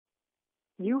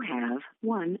You have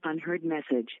one unheard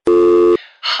message.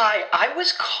 Hi, I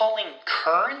was calling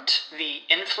Current, the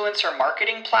influencer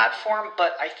marketing platform,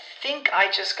 but I think I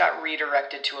just got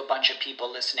redirected to a bunch of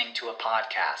people listening to a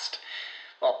podcast.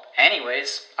 Well,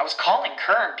 anyways, I was calling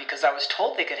Current because I was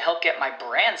told they could help get my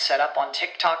brand set up on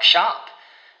TikTok Shop,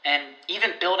 and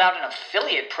even build out an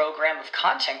affiliate program of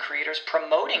content creators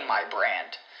promoting my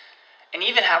brand, and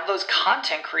even have those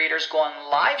content creators go on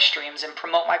live streams and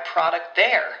promote my product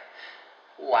there.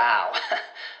 Wow,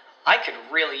 I could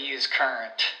really use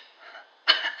Current.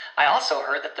 I also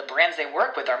heard that the brands they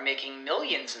work with are making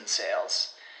millions in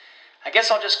sales. I guess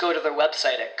I'll just go to their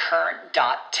website at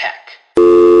current.tech.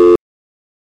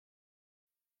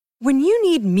 When you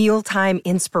need mealtime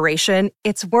inspiration,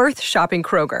 it's worth shopping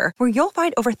Kroger, where you'll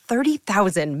find over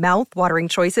 30,000 mouth-watering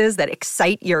choices that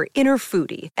excite your inner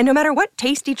foodie. And no matter what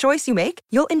tasty choice you make,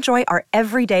 you'll enjoy our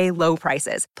everyday low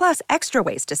prices, plus extra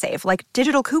ways to save, like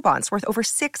digital coupons worth over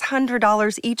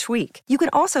 $600 each week. You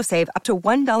can also save up to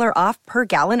 $1 off per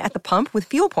gallon at the pump with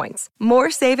fuel points.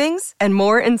 More savings and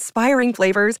more inspiring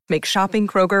flavors make shopping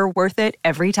Kroger worth it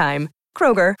every time.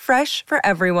 Kroger, fresh for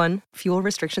everyone. Fuel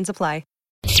restrictions apply.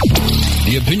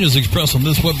 The opinions expressed on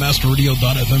this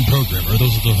WebmasterRadio.fm program are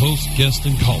those of the host, guests,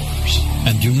 and callers,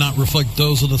 and do not reflect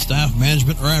those of the staff,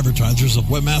 management, or advertisers of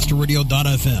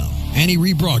WebmasterRadio.fm. Any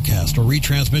rebroadcast or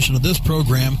retransmission of this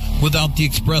program without the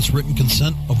express written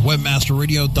consent of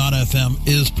WebmasterRadio.fm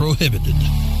is prohibited.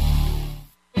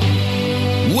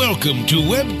 Welcome to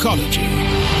Webcology.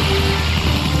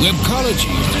 Webcology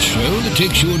is the show that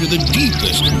takes you into the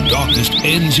deepest and darkest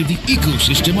ends of the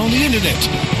ecosystem on the internet.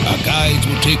 Our guides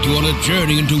will take you on a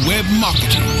journey into web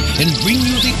marketing and bring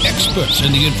you the experts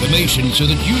and the information so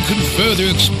that you can further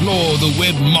explore the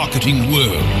web marketing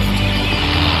world.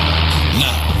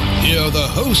 Now, here are the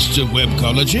hosts of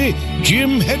Webcology,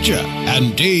 Jim Hedger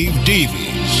and Dave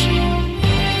Davies.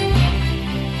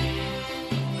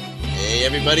 Hey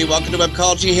everybody, welcome to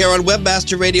Webcology here on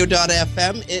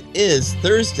WebmasterRadio.fm. It is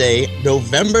Thursday,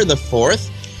 November the 4th,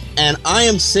 and I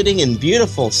am sitting in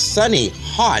beautiful, sunny,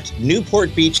 hot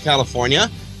Newport Beach, California.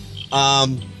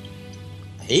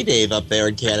 Hey Dave up there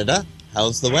in Canada,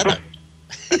 how's the weather?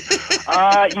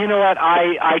 You know what,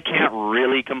 I can't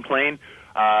really complain.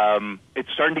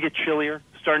 It's starting to get chillier,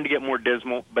 starting to get more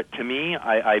dismal, but to me,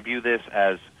 I view this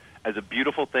as a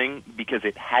beautiful thing because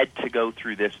it had to go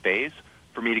through this phase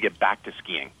for me to get back to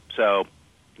skiing. So,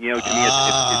 to me, it's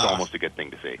almost a good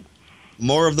thing to see.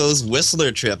 More of those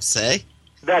Whistler trips, eh?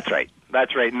 That's right.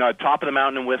 No, top of the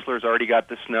mountain in Whistler's already got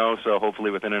the snow, so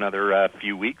hopefully within another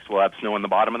few weeks we'll have snow on the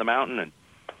bottom of the mountain, and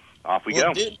off we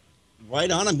go. Dude,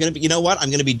 right on. I'm going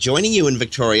to be joining you in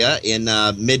Victoria in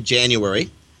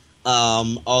mid-January.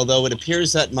 Although it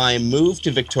appears that my move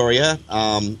to Victoria,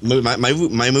 my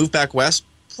move back west,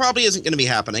 probably isn't going to be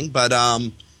happening, but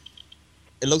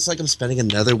it looks like I'm spending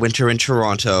another winter in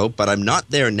Toronto, but I'm not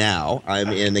there now. I'm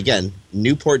in, again,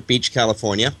 Newport Beach,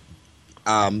 California.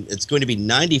 It's going to be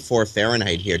 94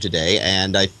 Fahrenheit here today,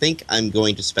 and I think I'm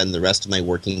going to spend the rest of my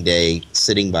working day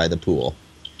sitting by the pool.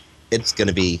 It's going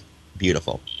to be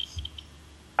beautiful.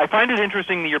 I find it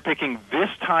interesting that you're picking this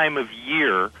time of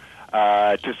year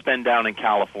to spend down in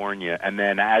California, and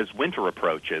then as winter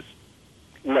approaches,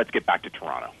 let's get back to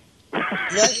Toronto.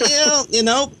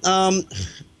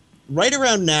 Right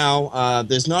around now,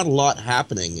 there's not a lot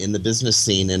happening in the business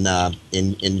scene in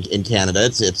Canada.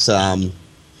 It's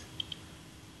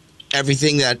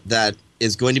everything that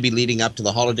is going to be leading up to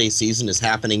the holiday season is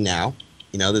happening now.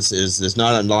 There's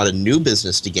not a lot of new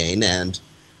business to gain, and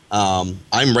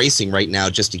I'm racing right now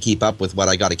just to keep up with what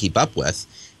I got to keep up with.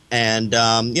 And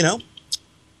if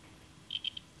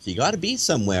you got to be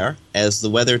somewhere as the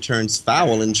weather turns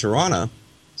foul in Toronto,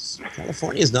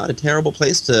 California is not a terrible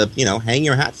place to, hang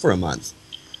your hat for a month.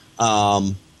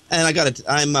 And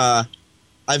I've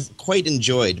quite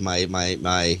enjoyed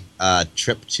my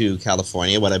trip to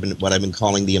California, what I've been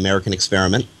calling the American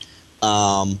experiment.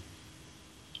 It's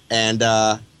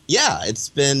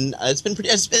been pretty.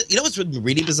 What's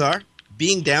really bizarre?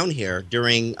 Being down here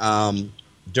during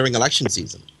election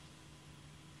season.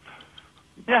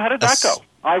 Yeah, how did that go?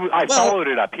 I followed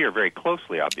it up here very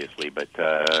closely, obviously, but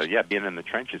being in the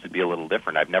trenches would be a little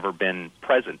different. I've never been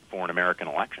present for an American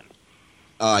election.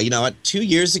 You know what? 2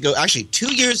 years ago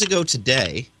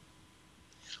today,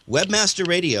 Webmaster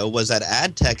Radio was at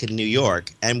AdTech in New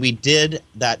York, and we did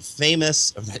that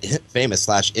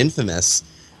famous/infamous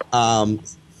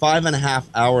 5.5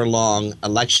 hour long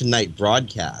election night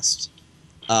broadcast,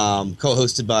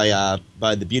 co-hosted by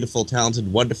the beautiful,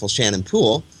 talented, wonderful Shannon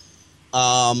Poole.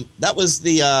 That was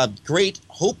the Great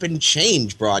Hope and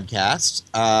Change broadcast,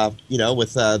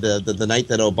 with the night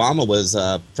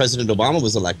that President Obama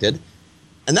was elected.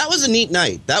 And that was a neat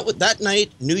night. That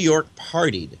night, New York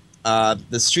partied.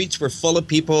 The streets were full of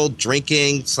people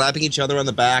drinking, slapping each other on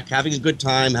the back, having a good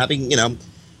time,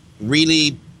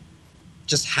 really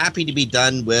just happy to be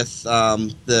done with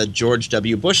the George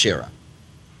W. Bush era.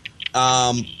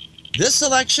 This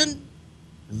election,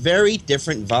 very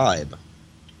different vibe.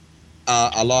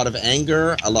 A lot of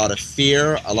anger, a lot of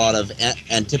fear, a lot of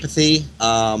antipathy.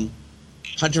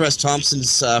 Hunter S.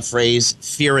 Thompson's phrase,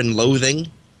 fear and loathing,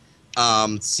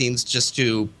 seems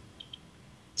to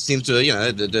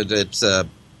it's a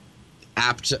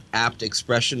apt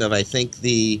expression of, I think,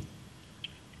 the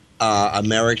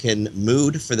American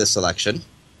mood for this election.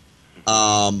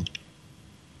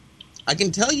 I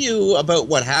can tell you about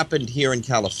what happened here in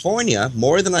California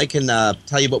more than I can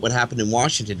tell you about what happened in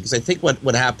Washington, because I think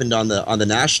what happened on the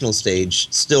national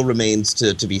stage still remains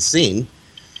to be seen.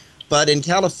 But in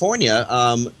California,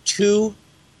 two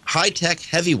high-tech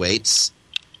heavyweights,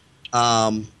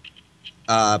 Carly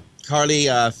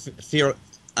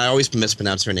I always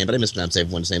mispronounce her name, but I mispronounce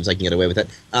everyone's names. I can get away with it.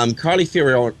 Carly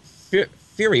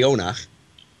Fiorina,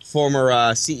 former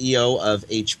CEO of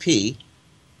HP.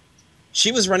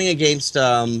 She was running against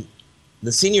the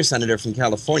senior senator from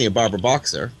California, Barbara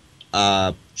Boxer.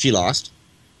 She lost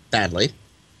badly.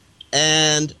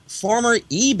 And former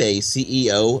eBay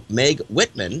CEO, Meg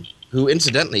Whitman, who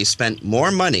incidentally spent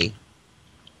more money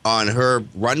on her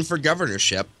run for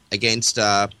governorship against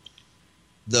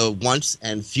the once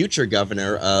and future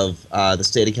governor of the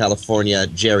state of California,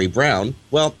 Jerry Brown.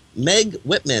 Well, Meg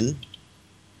Whitman,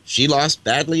 she lost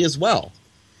badly as well.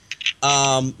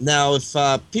 Now, if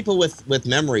people with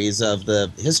memories of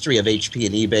the history of HP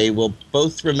and eBay will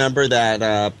both remember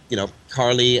that,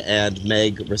 Carly and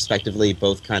Meg, respectively,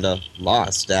 both kind of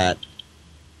lost at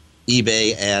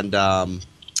eBay and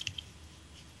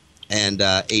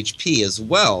HP as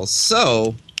well.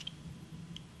 So,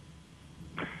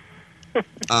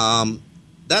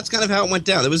 that's kind of how it went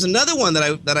down. There was another one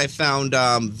that I found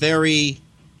very.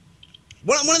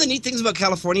 One of the neat things about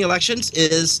California elections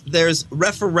is there's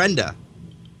referenda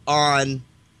on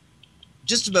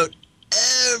just about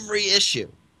every issue.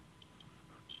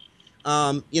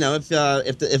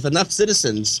 If enough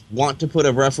citizens want to put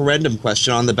a referendum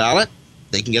question on the ballot,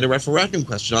 they can get a referendum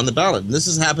question on the ballot. And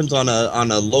this happens on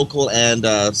a local and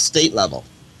state level.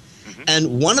 Mm-hmm.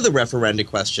 And one of the referenda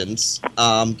questions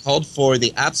called for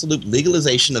the absolute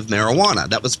legalization of marijuana.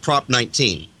 That was Prop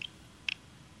 19.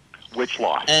 Which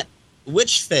lost?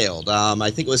 Which failed. I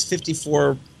think it was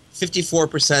 54% to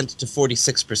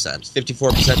 46%.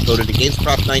 54% voted against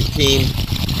Prop 19,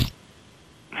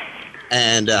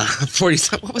 and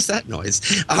 40. What was that noise?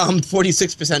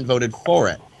 46% voted for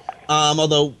it.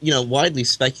 Although widely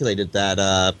speculated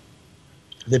that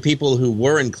the people who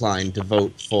were inclined to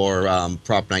vote for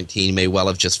Prop 19 may well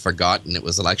have just forgotten it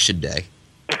was Election Day.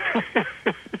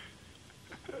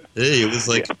 Hey, it was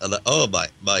like, oh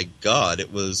my God,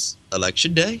 it was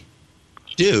Election Day?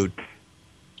 Dude.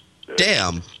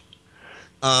 Damn.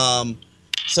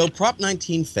 So Prop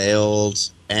 19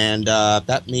 failed, and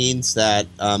that means that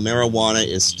marijuana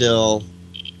is still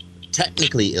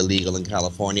technically illegal in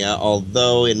California,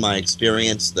 although in my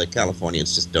experience, the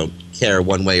Californians just don't care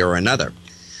one way or another.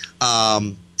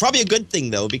 Probably a good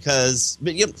thing, though, because,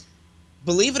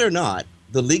 believe it or not,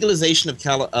 the legalization of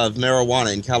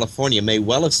marijuana in California may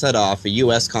well have set off a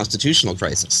U.S. constitutional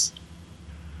crisis.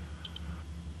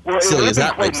 Well, it would have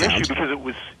been quite an issue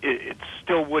because it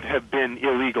still would have been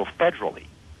illegal federally,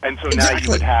 and so now you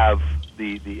would have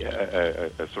the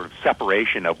sort of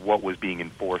separation of what was being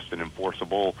enforced and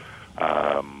enforceable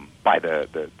by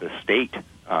the state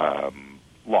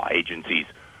law agencies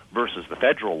versus the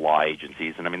federal law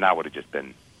agencies, and I mean that would have just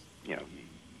been, you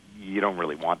don't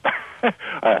really want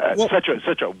that.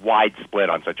 Such a wide split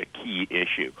on such a key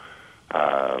issue.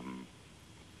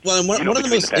 Well, and one of the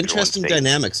most interesting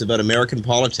dynamics about American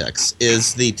politics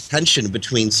is the tension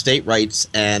between state rights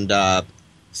and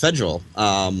federal.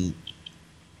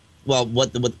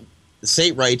 What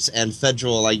state rights and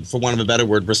federal, like, for want of a better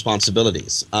word,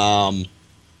 responsibilities. And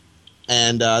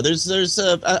there's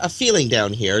a feeling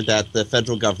down here that the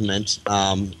federal government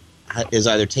is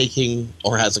either taking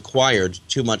or has acquired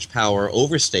too much power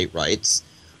over state rights.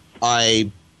 I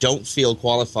don't feel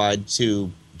qualified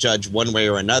to judge one way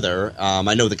or another.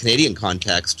 I know the Canadian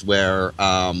context where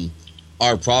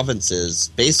our provinces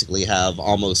basically have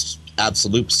almost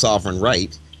absolute sovereign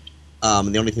right.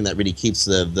 And the only thing that really keeps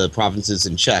the provinces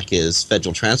in check is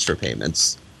federal transfer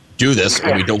payments. Do this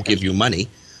or we don't give you money.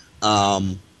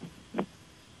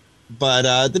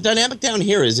 But the dynamic down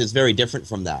here is very different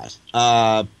from that.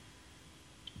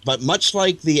 But much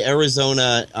like the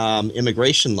Arizona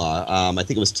immigration law, I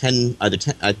think it was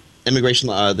immigration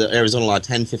law, the Arizona law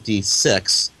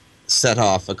 1056 set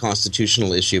off a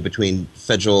constitutional issue between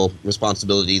federal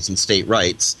responsibilities and state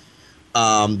rights.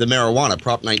 The marijuana,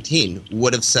 Prop 19,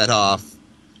 would have set off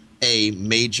a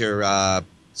major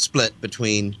split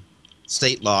between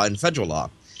state law and federal law,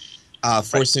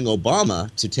 forcing Obama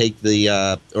to take the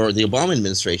Obama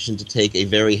administration to take a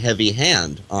very heavy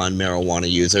hand on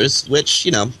marijuana users, which,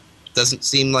 doesn't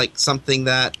seem like something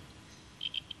that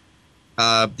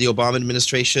the Obama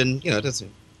administration,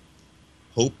 doesn't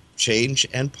hope, change,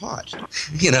 and pot,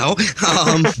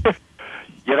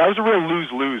 Yeah, that was a real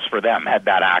lose-lose for them had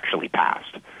that actually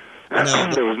passed.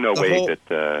 There was no way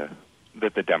that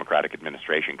the Democratic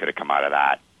administration could have come out of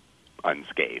that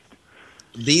unscathed.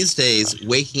 These days,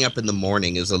 waking up in the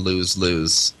morning is a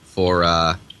lose-lose for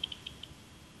the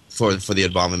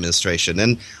Obama administration.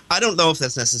 And I don't know if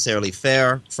that's necessarily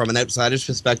fair. From an outsider's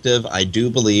perspective, I do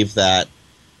believe that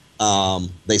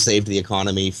they saved the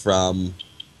economy from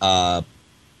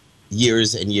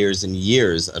years and years and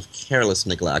years of careless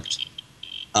neglect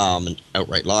and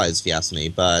outright lies, if you ask me.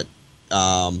 But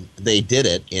they did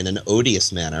it in an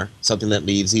odious manner, something that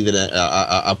leaves even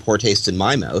a poor taste in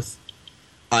my mouth.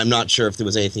 I'm not sure if there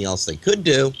was anything else they could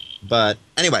do. But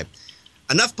anyway,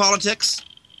 enough politics,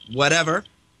 whatever.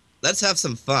 Let's have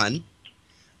some fun.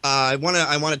 I want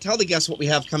to tell the guests who we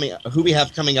have coming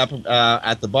up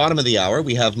at the bottom of the hour.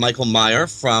 We have Michael Meyer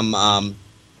from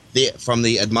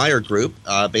the Admire Group,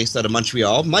 based out of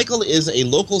Montreal. Michael is a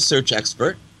local search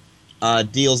expert,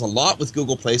 deals a lot with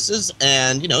Google Places,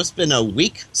 and it's been a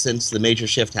week since the major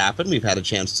shift happened. We've had a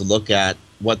chance to look at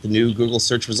what the new Google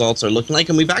search results are looking like,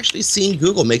 and we've actually seen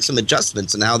Google make some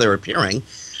adjustments in how they're appearing.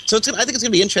 So I think it's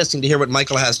going to be interesting to hear what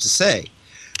Michael has to say.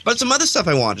 But some other stuff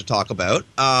I wanted to talk about.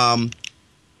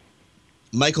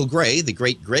 Michael Gray, the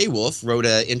great Grey Wolf, wrote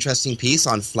an interesting piece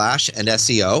on Flash and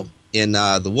SEO in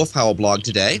the Wolf Howl blog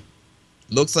today.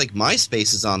 Looks like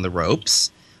MySpace is on the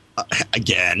ropes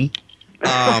again.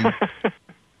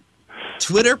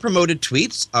 Twitter promoted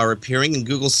tweets are appearing in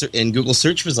Google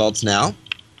search results now,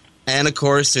 and of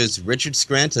course, there's Richard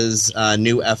Skranta's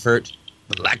new effort,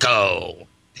 Blacko.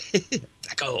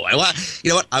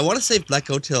 Blacko. I want to say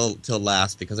Blacko till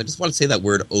last because I just want to say that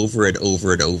word over and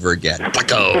over and over again.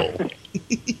 Blacko.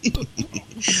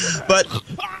 But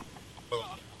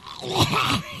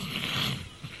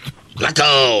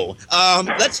Blacko.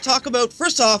 Let's talk about,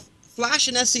 first off, Flash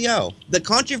and SEO. The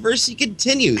controversy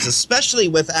continues, especially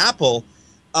with Apple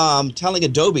telling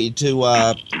Adobe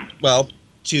to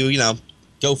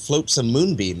go float some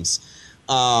moonbeams.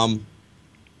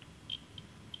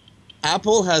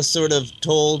 Apple has sort of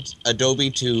told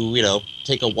Adobe to,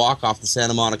 take a walk off the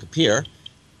Santa Monica Pier,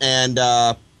 and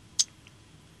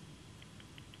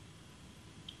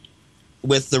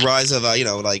with the rise of,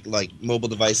 like mobile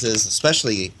devices,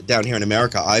 especially down here in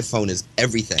America, iPhone is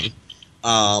everything.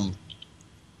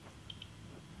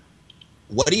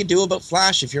 What do you do about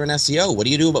Flash if you're an SEO? What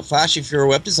do you do about Flash if you're a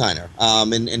web designer?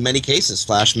 In many cases,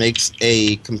 Flash makes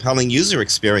a compelling user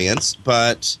experience,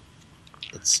 but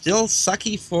it's still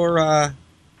sucky for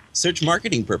search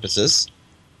marketing purposes,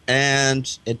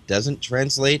 and it doesn't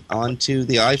translate onto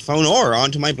the iPhone or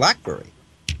onto my BlackBerry.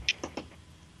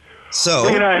 So,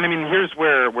 here's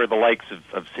where the likes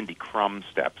of Cindy Crum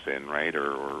steps in, right,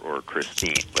 or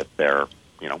Christine with their,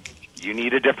 you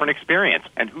need a different experience,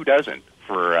 and who doesn't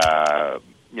for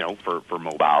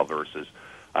mobile versus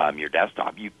your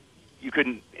desktop? You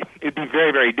couldn't. It'd be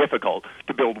very, very difficult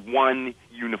to build one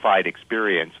unified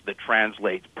experience that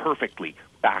translates perfectly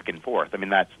back and forth. I mean,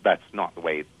 that's not the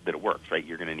way that it works, right?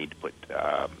 You're going to need to put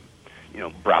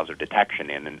browser detection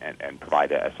in and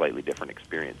provide a slightly different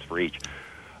experience for each.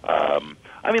 On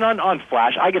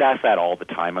Flash, I get asked that all the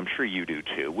time. I'm sure you do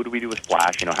too. What do we do with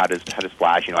Flash? How does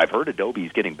Flash? I've heard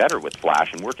Adobe's getting better with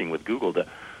Flash and working with Google to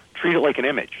treat it like an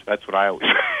image. That's what I always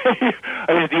say.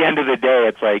 At the end of the day,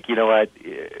 it's like, you know what?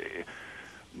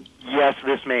 Yes,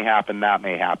 this may happen, that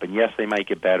may happen. Yes, they might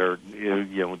get better.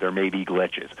 There may be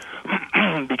glitches.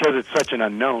 Because it's such an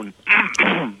unknown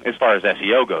as far as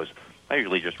SEO goes, I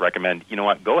usually just recommend,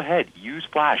 go ahead, use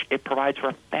Flash. It provides for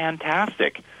a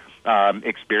fantastic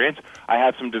experience. I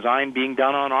have some design being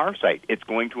done on our site. It's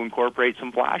going to incorporate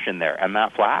some Flash in there, and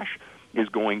that Flash is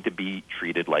going to be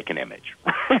treated like an image.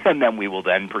 And then we will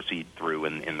then proceed through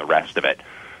in the rest of it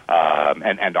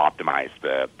and optimize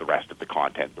the rest of the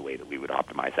content the way that we would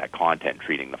optimize that content,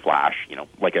 treating the Flash,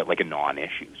 like a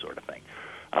non-issue sort of thing.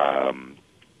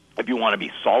 if you want to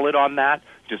be solid on that,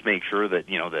 just make sure that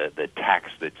the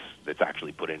text that's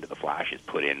actually put into the Flash is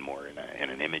put in more in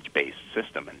an image-based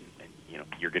system, and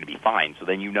you're going to be fine. So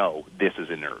then this is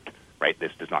inert, right?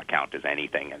 This does not count as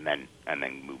anything, and then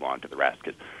move on to the rest.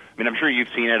 Because I'm sure you've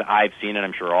seen it, I've seen it,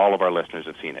 I'm sure all of our listeners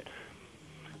have seen it.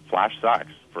 Flash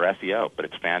sucks for SEO, but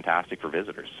it's fantastic for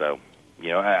visitors. So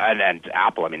and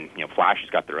Apple, Flash has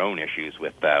got their own issues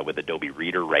with Adobe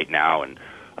Reader right now, and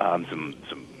some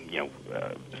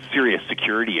serious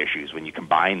security issues when you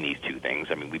combine these two things.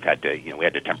 We've had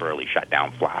to temporarily shut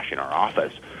down Flash in our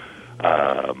office,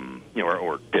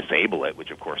 or disable it,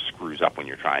 which of course screws up when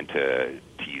you're trying to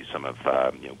use some of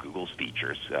Google's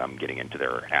features, getting into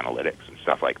their analytics and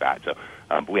stuff like that. So,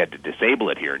 but we had to disable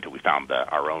it here until we found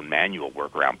our own manual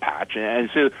workaround patch,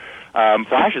 and so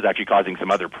Flash is actually causing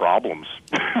some other problems,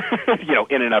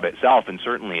 in and of itself, and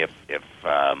certainly if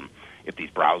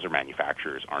these browser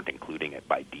manufacturers aren't including it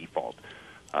by default,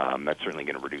 that's certainly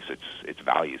going to reduce its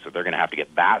value. So they're going to have to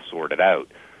get that sorted out,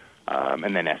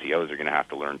 and then SEOs are going to have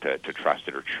to learn to trust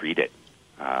it or treat it.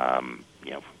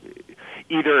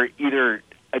 Either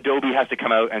Adobe has to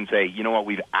come out and say, you know what,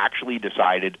 we've actually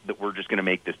decided that we're just going to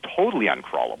make this totally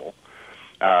uncrawlable,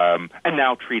 and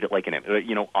now treat it like an image.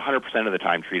 100% of the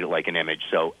time treat it like an image.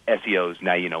 So SEOs,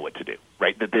 now you know what to do,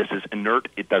 right? That this is inert,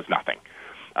 it does nothing.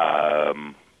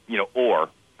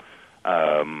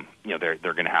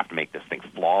 They're going to have to make this thing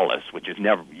flawless, which is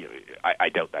never. I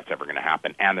doubt that's ever going to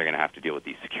happen, and they're going to have to deal with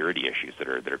these security issues that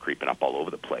are creeping up all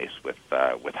over the place with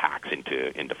hacks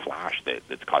into Flash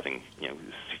that's causing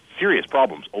serious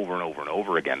problems over and over and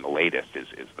over again. The latest is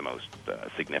the most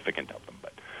significant of them,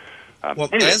 but.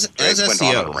 Anyway, as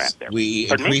SEOs, we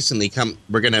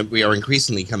are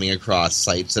increasingly coming across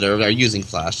sites that are using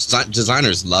Flash.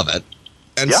 Designers love it,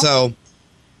 and so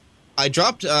I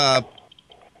dropped the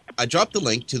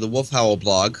link to the Wolf Howl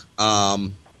blog,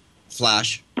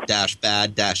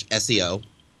 Flash-bad-SEO,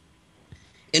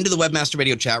 into the Webmaster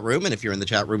Radio chat room. And if you're in the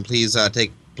chat room, please go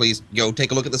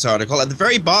take a look at this article. At the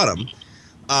very bottom,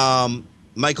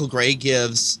 Michael Gray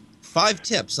gives 5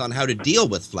 tips on how to deal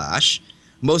with Flash.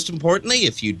 Most importantly,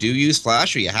 if you do use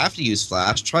Flash or you have to use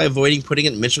Flash, try avoiding putting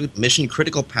it in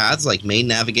mission-critical paths like main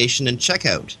navigation and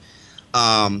checkout.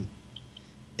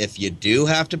 If you do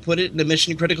have to put it in a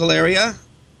mission-critical area,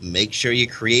 make sure you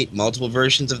create multiple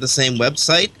versions of the same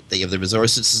website, that you have the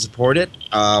resources to support it,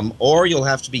 or you'll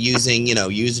have to be using,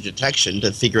 user detection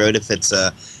to figure out if it's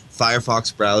a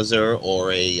Firefox browser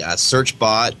or a search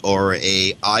bot or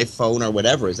a iPhone or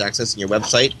whatever is accessing your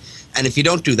website. And if you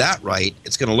don't do that right,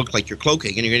 it's going to look like you're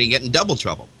cloaking, and you're going to get in double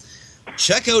trouble.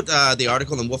 Check out the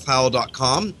article on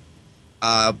wolfhowl.com.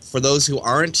 For those who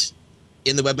aren't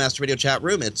in the Webmaster Radio chat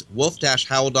room, it's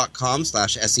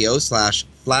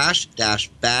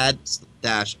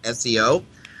wolf-howl.com/SEO/flash-bad-SEO.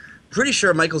 Pretty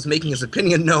sure Michael's making his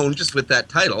opinion known just with that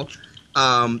title.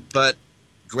 But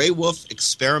Grey Wolf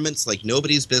experiments like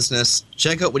nobody's business.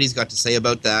 Check out what he's got to say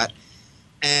about that.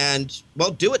 And, well,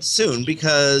 do it soon,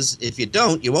 because if you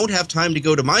don't, you won't have time to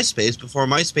go to MySpace before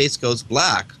MySpace goes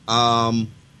black.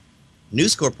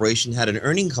 News Corporation had an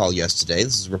earnings call yesterday.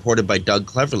 This is reported by Doug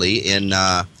Cleverly in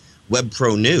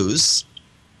WebPro News.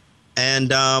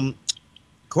 And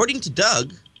according to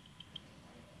Doug,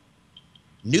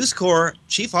 News Corp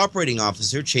Chief Operating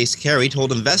Officer Chase Carey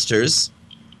told investors,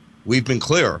 "We've been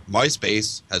clear,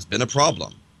 MySpace has been a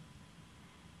problem.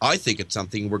 I think it's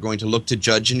something we're going to look to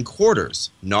judge in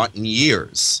quarters, not in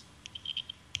years."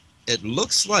 It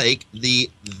looks like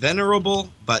the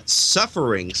venerable but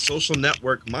suffering social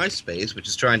network MySpace, which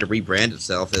is trying to rebrand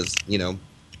itself as,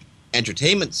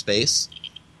 entertainment space,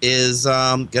 is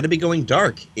going to be going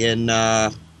dark in,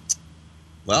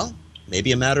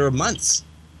 maybe a matter of months.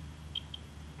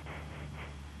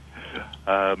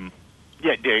 Who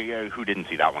didn't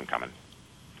see that one coming?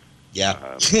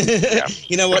 Yeah.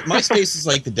 You know what? MySpace is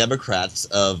like the Democrats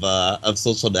of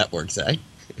social networks, eh?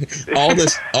 all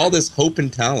this hope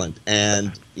and talent,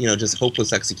 and just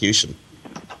hopeless execution.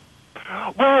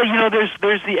 Well,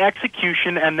 there's the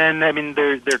execution, and then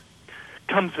there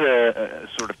comes a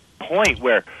sort of point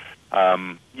where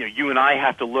you and I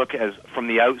have to look from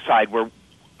the outside. Where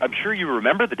I'm sure you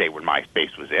remember the day when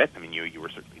MySpace was it. You were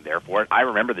certainly there for it. I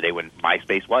remember the day when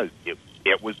MySpace was.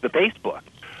 It was the Facebook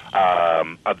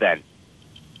event.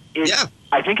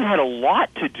 I think it had a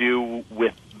lot to do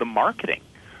with the marketing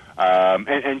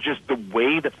and just the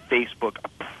way that Facebook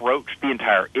approached the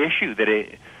entire issue. That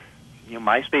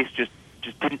MySpace just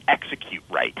didn't execute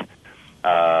right,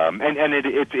 and it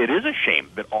is a shame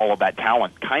that all of that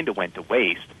talent kind of went to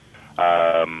waste.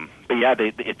 But yeah,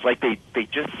 it's like they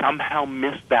just somehow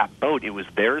missed that boat. It was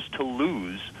theirs to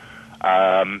lose,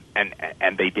 and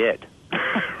they did.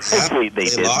 They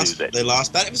did lost, lose it. They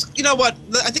lost that. It was, you know what?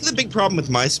 I think the big problem with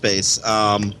MySpace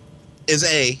is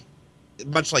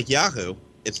much like Yahoo,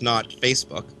 it's not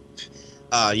Facebook.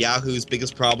 Yahoo's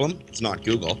biggest problem, it's not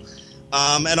Google.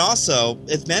 And also,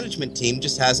 its management team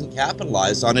just hasn't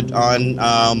capitalized on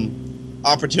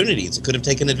opportunities it could have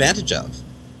taken advantage of.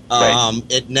 Right.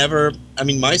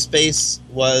 MySpace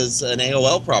was an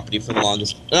AOL property for the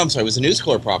longest. No, I'm sorry, it was a News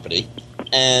Corp property,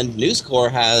 and News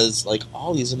Corp has like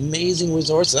all these amazing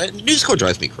resources. News Corp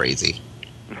drives me crazy.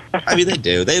 I mean, they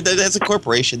do. As a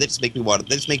corporation, they just make me want.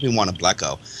 They just make me want a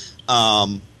Blecko.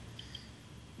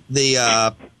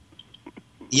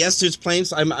 Yes, there's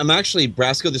planes. I'm actually,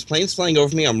 Brasco, there's planes flying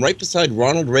over me. I'm right beside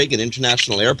Ronald Reagan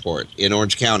International Airport in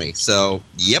Orange County. So,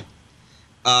 yep.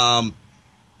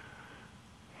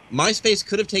 MySpace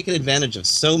could have taken advantage of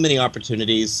so many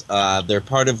opportunities. They're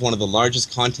part of one of the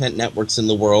largest content networks in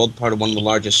the world, part of one of the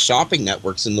largest shopping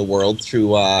networks in the world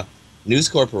through News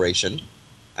Corporation.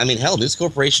 I mean, hell, News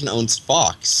Corporation owns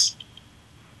Fox.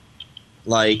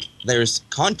 Like, there's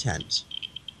content.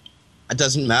 It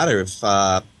doesn't matter if,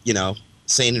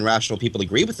 sane and rational people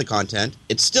agree with the content.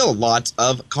 It's still lots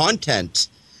of content.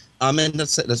 And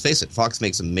let's face it, Fox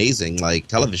makes amazing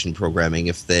television programming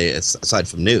aside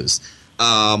from news.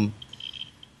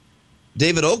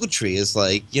 David Ogletree is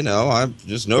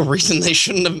there's no reason they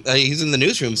shouldn't have. He's in the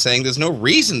newsroom saying there's no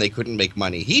reason they couldn't make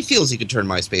money. He feels he could turn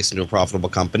MySpace into a profitable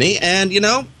company, and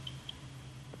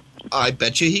I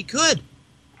bet you he could.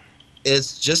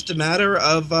 It's just a matter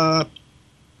of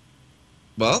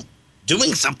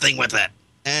doing something with it.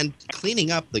 And cleaning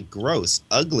up the gross,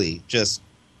 ugly, just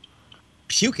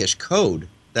pukish code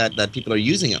that people are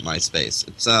using at MySpace.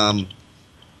 It's,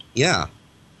 yeah.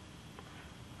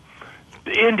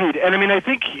 Indeed. And I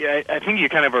think you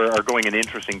kind of are going in an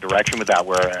interesting direction with that,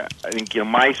 where I think,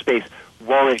 MySpace,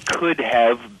 while it could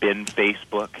have been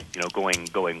Facebook,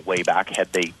 going way back,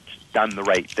 had they done the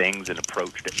right things and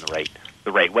approached it in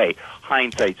the right way.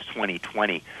 Hindsight's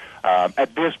 20/20.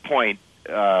 At this point,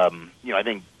 I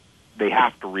think they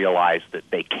have to realize that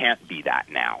they can't be that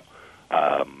now.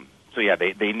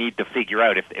 They need to figure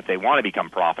out, if they want to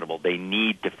become profitable, they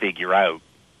need to figure out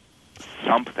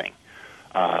something,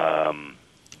 to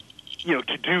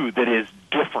do that is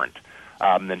different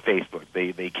than Facebook.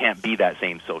 They can't be that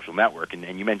same social network.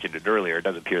 And you mentioned it earlier. It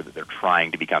does appear that they're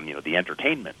trying to become, the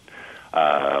entertainment,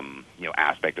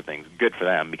 aspect of things. Good for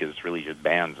them, because it's really just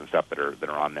bands and stuff that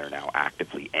are on there now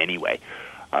actively anyway.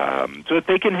 So if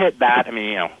they can hit that,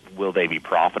 will they be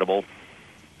profitable?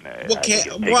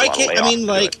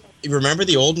 Remember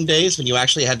the olden days when you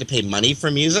actually had to pay money for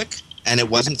music and it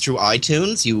wasn't through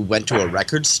iTunes? You went to a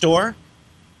record store?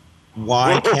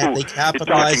 Why can't they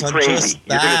capitalize on just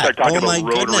that? Oh my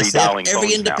goodness, they have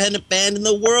every independent band in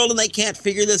the world and they can't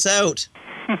figure this out.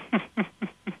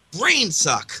 Brain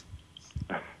suck.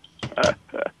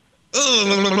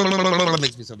 It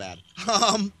makes me so bad.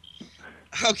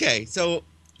 Okay, so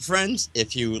friends,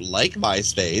 if you like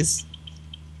MySpace,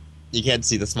 you can't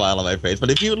see the smile on my face, but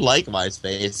if you like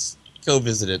MySpace, go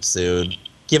visit it soon.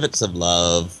 Give it some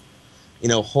love.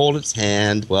 Hold its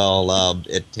hand while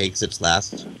it takes its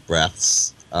last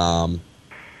breaths, and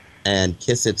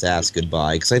kiss its ass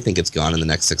goodbye, because I think it's gone in the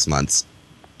next 6 months.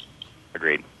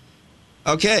 Agreed.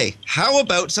 Okay, how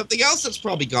about something else that's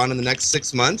probably gone in the next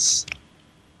 6 months?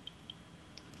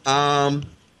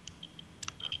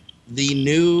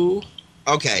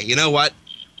 Okay, you know what?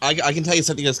 I can tell you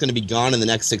something that's going to be gone in the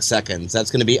next 6 seconds.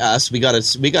 That's going to be us. We got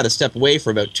to step away for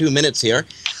about 2 minutes here,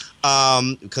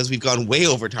 because we've gone way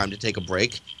over time to take a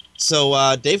break.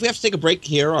 So, Dave, we have to take a break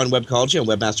here on Webcology on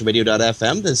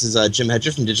webmasterradio.fm. This is Jim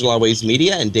Hedger from Digital Always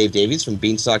Media and Dave Davies from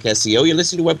Beanstalk SEO. You're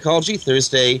listening to Webcology,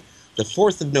 Thursday, the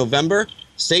 4th of November.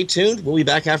 Stay tuned. We'll be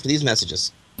back after these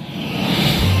messages.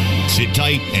 Sit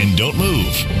tight and don't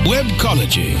move.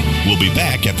 Webcology. We'll be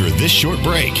back after this short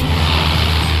break.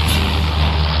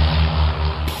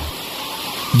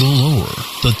 The lower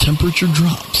the temperature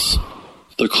drops,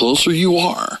 the closer you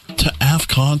are to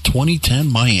AFCON 2010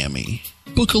 Miami.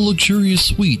 Book a luxurious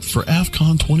suite for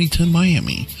AFCON 2010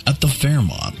 Miami at the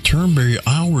Fairmont Turnberry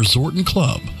Isle Resort and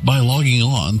Club by logging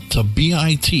on to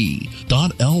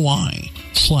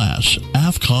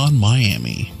bit.ly/AFCON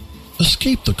Miami.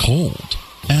 Escape the cold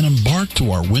and embark to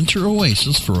our winter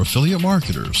oasis for affiliate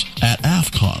marketers at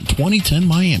AFCON 2010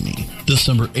 Miami,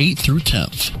 December 8th through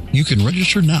 10th. You can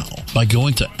register now by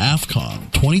going to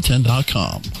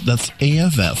AFCON2010.com. That's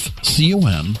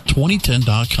AFFCON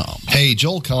 2010.com. Hey,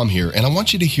 Joel Comm here, and I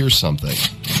want you to hear something.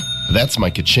 That's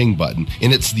my ka-ching button,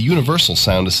 and it's the universal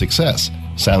sound of success.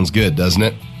 Sounds good, doesn't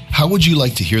it? How would you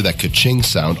like to hear that ka-ching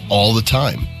sound all the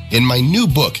time? In my new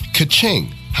book,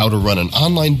 Ka-Ching, how to run an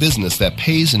online business that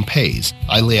pays and pays.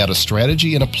 I lay out a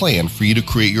strategy and a plan for you to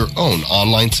create your own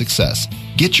online success.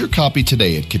 Get your copy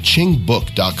today at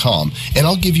kachingbook.com, and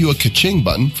I'll give you a Kaching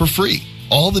button for free.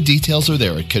 All the details are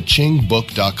there at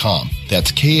kachingbook.com.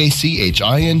 That's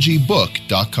KACHING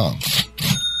book.com.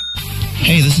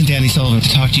 Hey, this is Danny Sullivan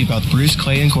to talk to you about Bruce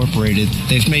Clay Incorporated.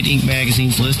 They've made Inc.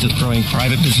 Magazine's list of growing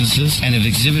private businesses and have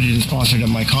exhibited and sponsored at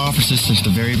my conferences since the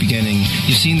very beginning.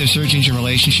 You've seen their search engine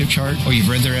relationship chart, or you've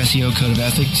read their SEO code of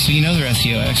ethics, so you know they're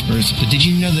SEO experts. But did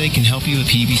you know they can help you with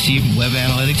PPC, web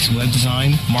analytics, web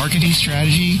design, marketing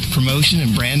strategy, promotion,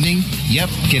 and branding? Yep,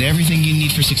 get everything you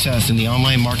need for success in the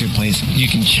online marketplace. You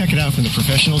can check it out from the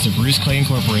professionals at Bruce Clay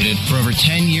Incorporated. For over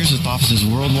 10 years with offices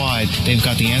worldwide, they've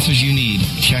got the answers you need.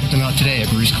 Check them out today at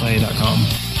bruceclay.com.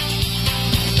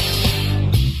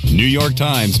 New York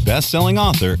Times best-selling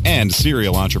author and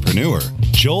serial entrepreneur,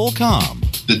 Joel Comm.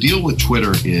 The deal with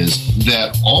Twitter is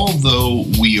that although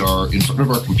we are in front of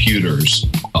our computers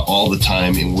all the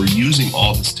time and we're using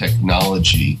all this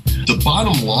technology, the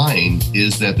bottom line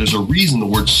is that there's a reason the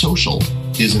word social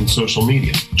is in social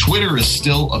media. Twitter is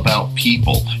still about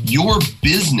people. Your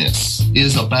business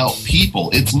is about people.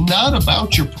 It's not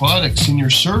about your products and your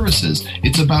services.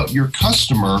 It's about your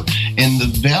customer and the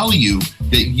value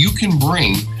that you can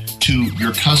bring to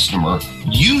your customer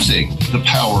using the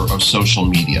power of social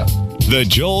media. The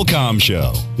Joel Comm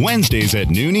Show, Wednesdays at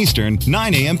noon Eastern,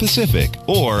 9 a.m. Pacific,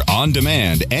 or on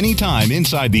demand anytime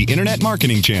inside the Internet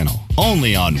Marketing Channel,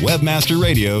 only on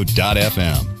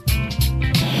webmasterradio.fm.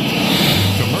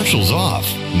 Commercials off.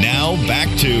 Now back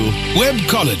to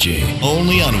Webcology.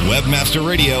 only on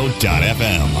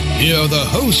webmasterradio.fm. Here are the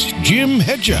hosts, Jim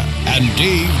Hedger and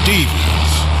Dave Davies.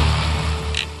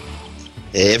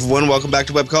 Hey everyone, welcome back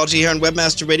to Webcology here on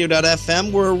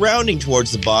webmasterradio.fm. We're rounding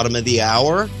towards the bottom of the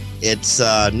hour. It's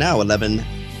now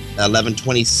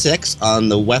 11:26 on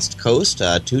the West Coast,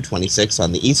 2:26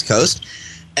 on the East Coast.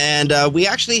 And we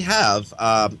actually have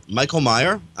Michael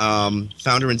Meyer,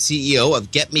 founder and CEO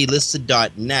of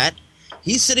GetMeListed.net.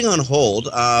 He's sitting on hold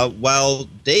while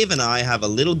Dave and I have a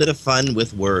little bit of fun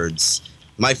with words.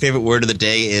 My favorite word of the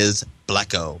day is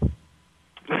Blacko.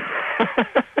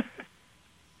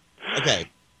 Okay,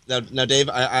 now, Dave,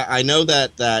 I know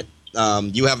that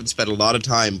you haven't spent a lot of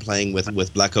time playing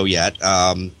with Blacko yet,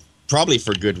 probably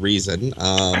for good reason.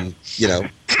 You know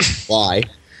why?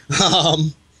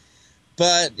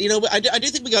 But you know, I do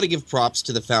think we got to give props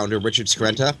to the founder, Richard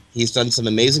Skrenta. He's done some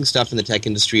amazing stuff in the tech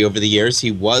industry over the years.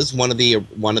 He was one of the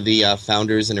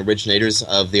founders and originators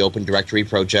of the Open Directory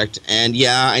project. And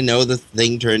yeah, I know the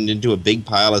thing turned into a big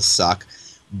pile of suck,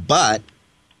 but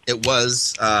it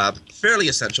was fairly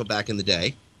essential back in the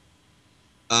day.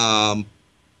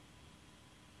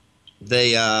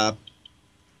 They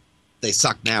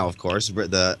suck now, of course.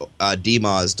 The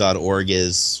dmoz.org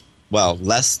is, well,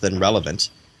 less than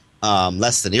relevant,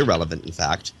 less than irrelevant, in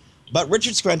fact. But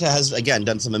Richard Skrenta has again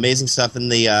done some amazing stuff in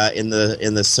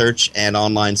the search and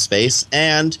online space,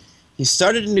 and he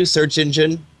started a new search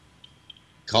engine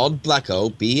called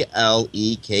Blekko,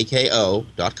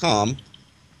 BLEKKO.com.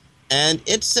 And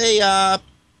it's a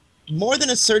more than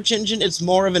a search engine, it's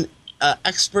more of an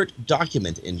expert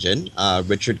document engine.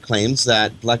 Richard claims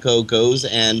that Blekko goes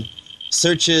and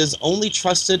searches only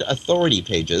trusted authority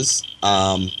pages,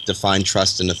 define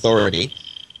trust and authority,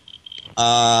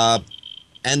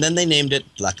 and then they named it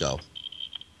Blekko.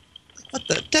 What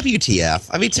the WTF?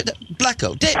 I mean,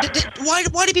 Blekko.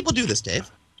 Why do people do this, Dave?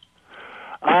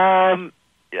 You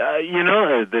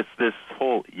know, this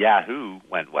whole Yahoo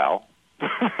went well.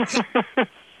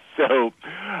 So,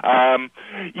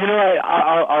 you know,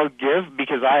 I'll give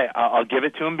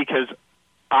it to him because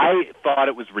I thought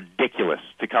it was ridiculous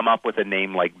to come up with a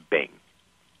name like Bing.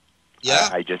 Yeah,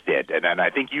 I just did, and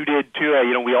I think you did too.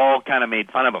 You know, we all kind of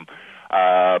made fun of him.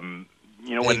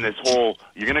 You know, when this whole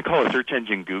you're going to call a search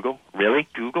engine Google? Really,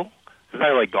 Google? Is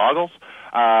that like goggles?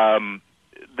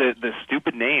 The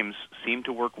stupid names seem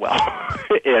to work well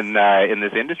in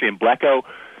this industry, and Blekko.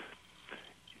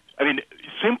 I mean,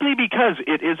 simply because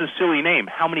it is a silly name,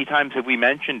 how many times have we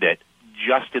mentioned it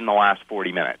just in the last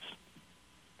 40 minutes?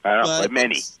 I don't know,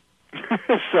 many.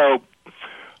 So,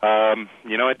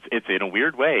 you know, it's in a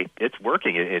weird way, it's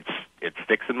working. It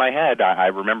sticks in my head. I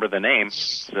remember the name,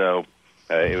 so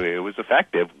it was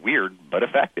effective. Weird, but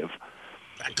effective.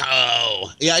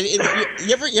 Oh, yeah. You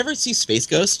ever see Space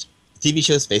Ghost? TV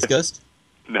show Space Ghost?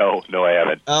 No, I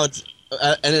haven't. Oh,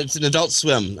 and it's an Adult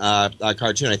Swim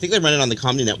cartoon. I think they run it on the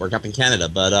Comedy Network up in Canada,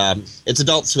 but it's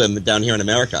Adult Swim down here in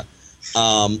America.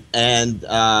 Well,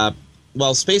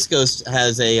 Space Ghost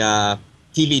has a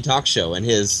TV talk show, and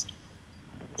his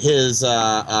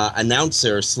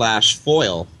announcer /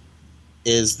 foil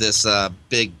is this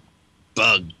big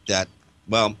bug that,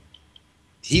 well,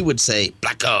 he would say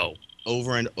Blacko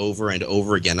over and over and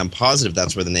over again. I'm positive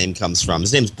that's where the name comes from.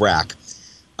 His name's Brack.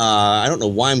 I don't know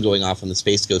why I'm going off on the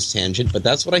Space Ghost tangent, but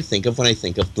that's what I think of when I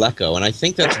think of Blacko, and I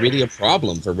think that's really a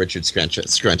problem for Richard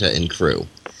Skrenta and crew.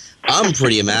 I'm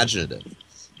pretty imaginative,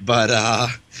 but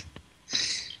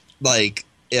like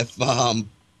if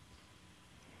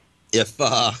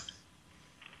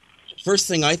first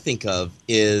thing I think of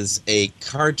is a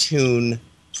cartoon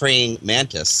praying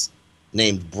mantis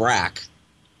named Brack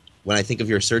when I think of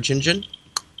your search engine.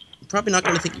 I'm probably not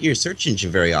going to think of your search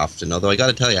engine very often, although I got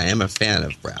to tell you, I am a fan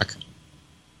of Brack.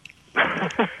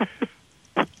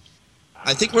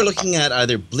 I think we're looking at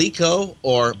either Bleako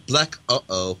or Black.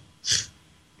 Uh-oh.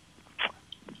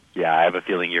 Yeah, I have a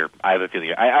feeling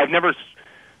I've never,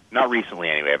 not recently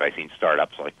anyway, have I seen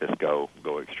startups like this go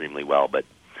extremely well, but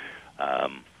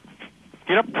time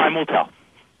will tell.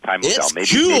 Time will tell.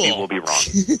 Maybe we'll be wrong.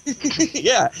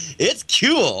 Yeah, it's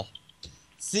cool.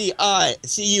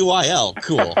 C-I-C-U-I-L.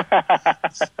 Cool.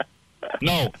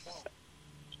 No.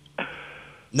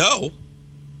 No?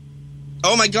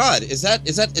 Oh my God! Is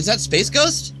that Space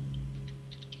Ghost?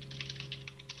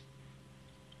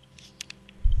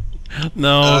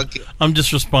 No, okay. I'm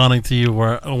just responding to you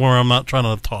where I'm not trying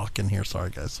to talk in here. Sorry,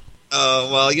 guys.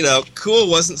 Well, cool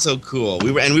wasn't so cool.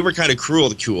 We were kind of cruel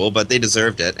to cool, but they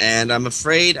deserved it. And I'm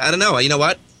afraid, I don't know. You know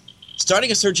what?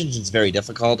 Starting a search engine is very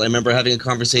difficult. I remember having a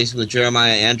conversation with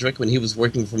Jeremiah Andrick when he was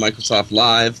working for Microsoft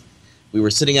Live. We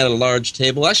were sitting at a large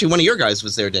table. Actually, one of your guys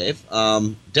was there, Dave.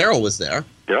 Daryl was there.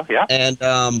 Daryl, yeah. And,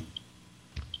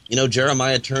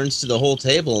 Jeremiah turns to the whole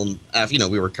table,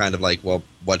 and we were kind of like, well,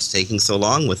 what's taking so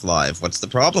long with Live? What's the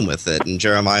problem with it? And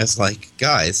Jeremiah's like,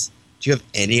 guys, do you have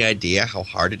any idea how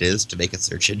hard it is to make a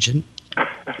search engine?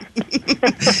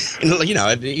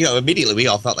 Immediately we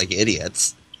all felt like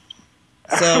idiots.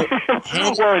 So, well, he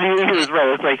was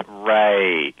right. It's like,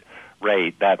 right.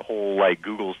 That whole,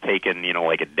 Google's taken,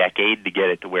 a decade to get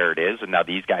it to where it is, and now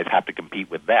these guys have to compete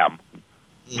with them.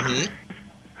 Mm-hmm.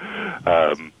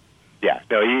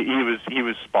 He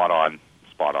was spot on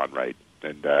right.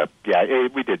 And,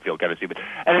 we did feel kind of stupid.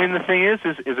 And I mean, the thing is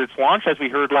it's launched, as we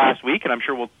heard last week, and I'm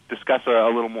sure we'll discuss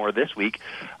a little more this week.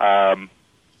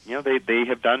 They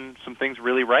have done some things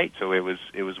really right, so it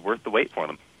was worth the wait for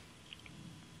them.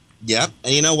 Yeah,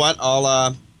 and you know what?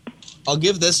 I'll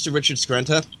give this to Richard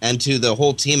Skrenta and to the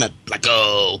whole team at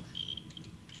Blacko.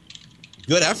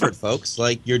 Good effort, folks.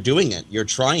 You're doing it. You're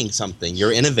trying something.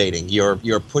 You're innovating.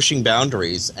 You're pushing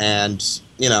boundaries, and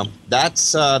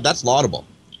that's laudable.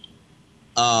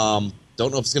 Don't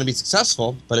know if it's going to be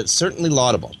successful, but it's certainly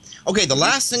laudable. Okay, the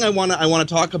last thing I want to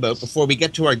talk about before we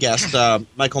get to our guest,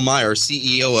 Michael Meyer,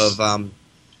 CEO of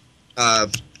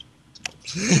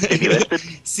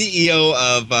CEO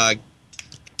of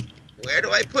where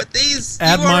do I put these?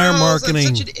 Admire Marketing.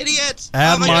 I'm such an idiot.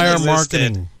 Admire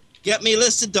Marketing.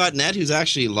 GetMeListed.net, who's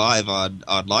actually live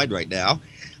online right now.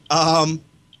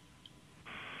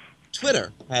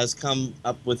 Twitter has come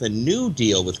up with a new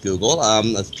deal with Google.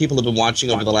 As people have been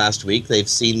watching over the last week, they've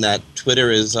seen that Twitter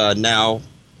is now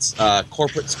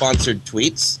corporate-sponsored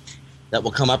tweets that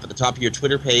will come up at the top of your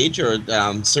Twitter page or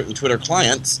certain Twitter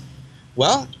clients.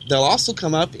 Well, they'll also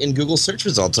come up in Google search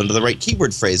results under the right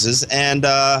keyword phrases. And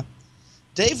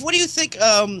Dave, what do you think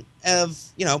of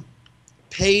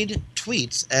paid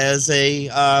tweets as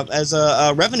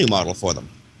a revenue model for them?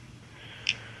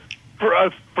 For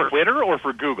Twitter or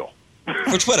for Google?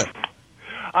 For Twitter.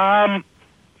 I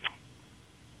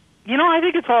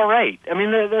think it's all right. I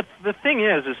mean, the thing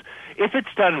is if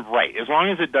it's done right, as long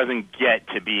as it doesn't get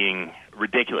to being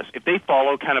ridiculous, if they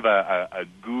follow kind of a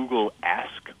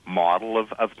Google-esque model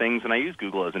of things, and I use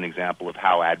Google as an example of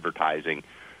how advertising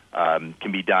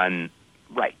can be done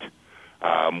right,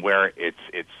 where it's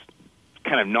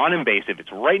kind of non-invasive.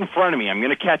 It's right in front of me. I'm going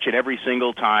to catch it every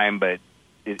single time, but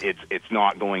it's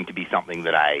not going to be something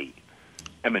that I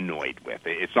am annoyed with.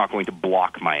 It's not going to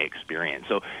block my experience.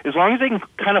 So as long as they can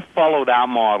kind of follow that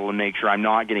model and make sure I'm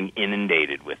not getting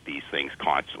inundated with these things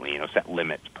constantly, set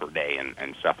limits per day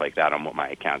and stuff like that on what my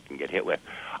account can get hit with,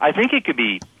 I think it could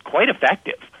be quite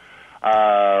effective.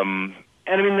 And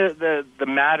I mean, the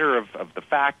matter of the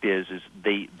fact is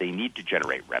they need to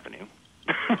generate revenue,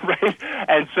 right?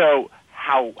 And so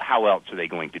how else are they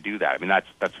going to do that? I mean,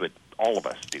 that's what all of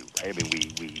us do, right? I mean,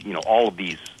 we all of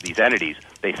these entities,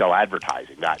 they sell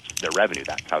advertising. That's their revenue.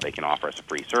 That's how they can offer us a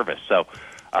free service. So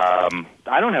I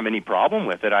don't have any problem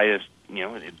with it. I just,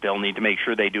 they'll need to make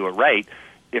sure they do it right.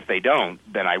 If they don't,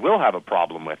 then I will have a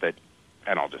problem with it,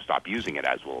 and I'll just stop using it,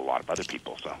 as will a lot of other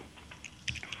people. So.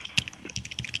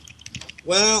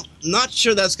 Well, not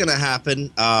sure that's going to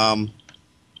happen.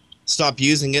 stop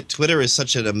using it. Twitter is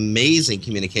such an amazing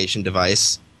communication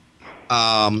device.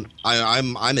 I'm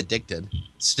addicted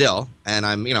still, and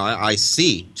I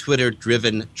see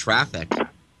Twitter-driven traffic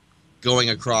going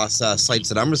across sites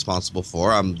that I'm responsible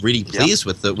for. I'm really pleased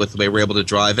with the way we're able to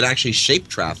drive and actually shape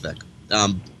traffic.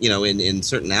 In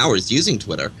certain hours using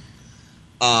Twitter.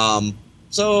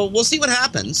 So we'll see what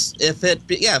happens if it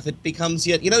becomes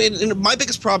yet. My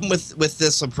biggest problem with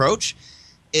this approach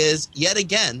is, yet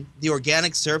again, the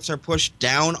organic SERPs are pushed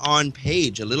down on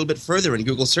page a little bit further in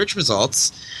Google search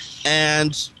results.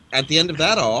 And at the end of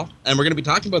that all, and we're going to be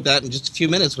talking about that in just a few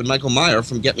minutes when Michael Meyer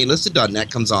from GetMeListed.net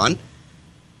comes on.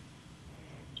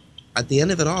 At the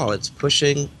end of it all, it's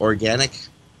pushing organic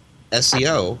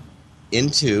SEO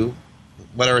into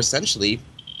what are essentially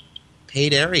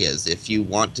paid areas if you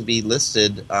want to be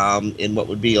listed in what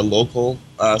would be a local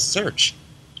search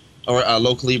or a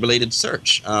locally related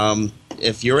search.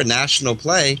 If you're a national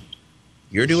play,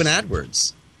 you're doing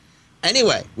AdWords.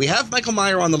 Anyway, we have Michael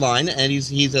Meyer on the line, and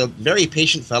he's a very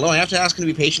patient fellow. I have to ask him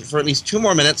to be patient for at least 2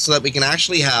 more minutes so that we can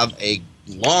actually have a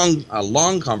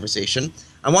long conversation.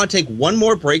 I want to take one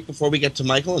more break before we get to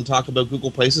Michael and talk about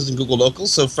Google Places and Google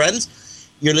Locals. So, friends,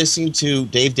 you're listening to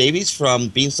Dave Davies from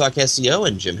Beanstalk SEO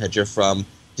and Jim Hedger from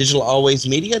Digital Always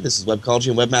Media. This is Webcology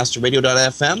and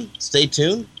WebmasterRadio.fm. Stay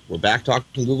tuned. We're back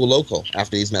talking Google Local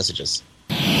after these messages.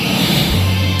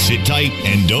 Sit tight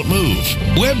and don't move.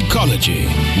 Webcology.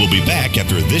 We'll be back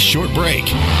after this short break.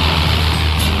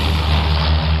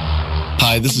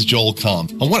 Hi, this is Joel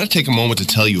Comm. I want to take a moment to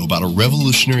tell you about a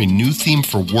revolutionary new theme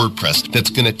for WordPress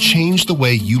that's going to change the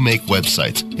way you make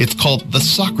websites. It's called the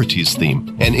Socrates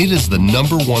theme, and it is the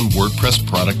 #1 WordPress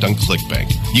product on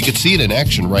ClickBank. You can see it in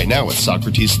action right now at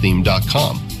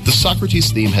SocratesTheme.com. The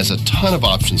Socrates theme has a ton of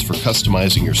options for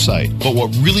customizing your site, but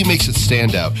what really makes it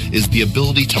stand out is the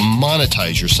ability to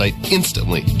monetize your site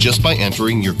instantly just by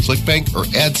entering your ClickBank or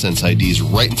AdSense IDs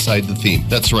right inside the theme.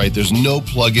 That's right, there's no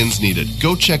plugins needed.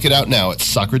 Go check it out now at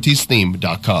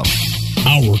SocratesTheme.com.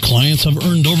 Our clients have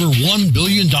earned over $1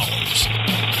 billion.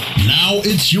 Now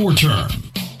it's your turn.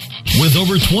 With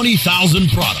over 20,000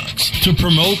 products to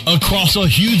promote across a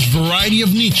huge variety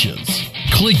of niches,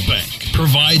 ClickBank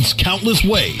provides countless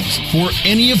ways for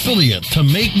any affiliate to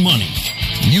make money.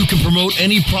 You can promote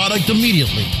any product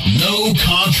immediately. No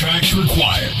contracts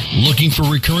required. Looking for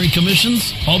recurring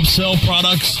commissions? Upsell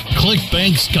products?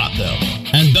 ClickBank's got them.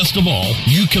 And best of all,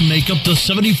 you can make up to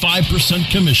 75%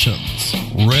 commissions.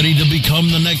 Ready to become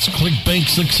the next ClickBank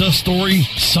success story?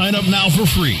 Sign up now for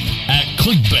free at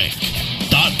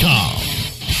clickbank.com.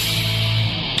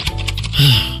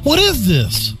 What is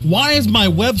this? Why is my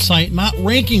website not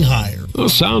ranking higher? Well,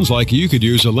 sounds like you could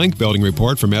use a link building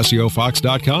report from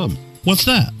SEOFox.com. What's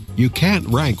that? You can't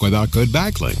rank without good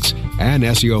backlinks. And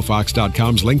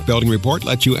SEOFox.com's link building report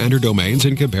lets you enter domains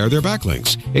and compare their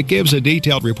backlinks. It gives a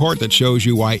detailed report that shows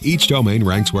you why each domain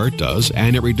ranks where it does,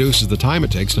 and it reduces the time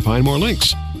it takes to find more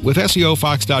links. With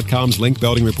SEOFox.com's link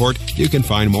building report, you can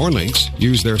find more links,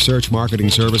 use their search marketing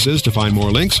services to find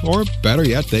more links, or better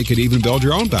yet, they could even build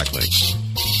your own backlinks.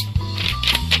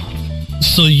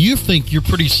 So you think you're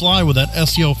pretty sly with that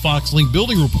SEO Fox link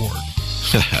building report?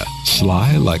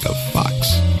 Sly like a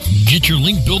fox. Get your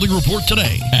link building report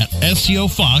today at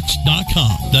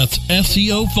SEOFox.com. That's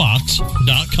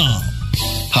SEOFox.com.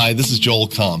 Hi, this is Joel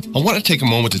Comm. I want to take a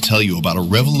moment to tell you about a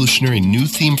revolutionary new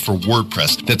theme for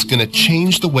WordPress that's going to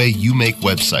change the way you make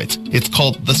websites. It's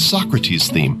called the Socrates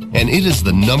theme, and it is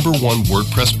the #1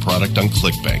 WordPress product on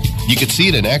ClickBank. You can see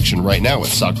it in action right now at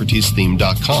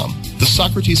SocratesTheme.com. The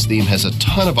Socrates theme has a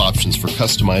ton of options for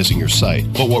customizing your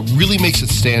site, but what really makes it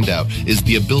stand out is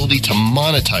the ability to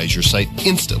monetize your site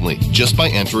instantly just by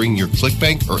entering your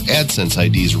ClickBank or AdSense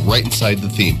IDs right inside the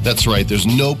theme. That's right, there's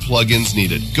no plugins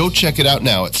needed. Go check it out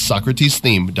now at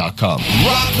SocratesTheme.com.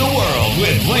 Rock the world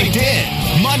with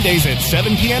LinkedIn. Mondays at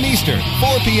 7 p.m. Eastern,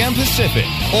 4 p.m. Pacific,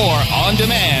 or on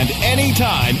demand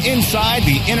anytime inside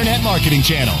the Internet Marketing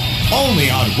Channel.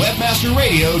 Only on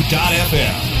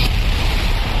WebmasterRadio.fm.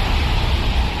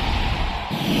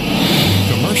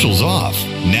 Commercials off.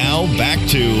 Now back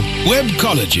to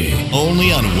Webcology,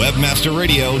 only on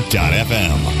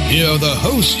WebmasterRadio.fm. Here are the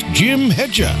hosts, Jim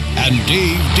Hedger and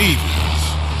Dave Davies.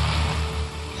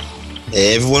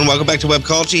 Hey everyone, welcome back to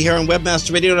Webcology here on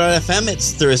WebmasterRadio.fm.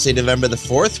 It's Thursday, November the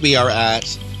 4th. We are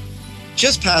at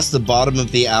just past the bottom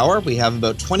of the hour. We have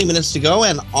about 20 minutes to go,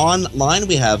 and online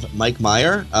we have Mike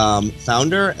Meyer,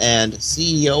 founder and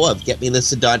CEO of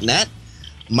GetMeListed.net.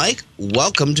 Mike,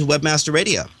 welcome to Webmaster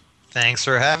Radio. Thanks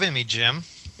for having me, Jim.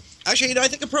 Actually, I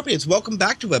think appropriate. It's welcome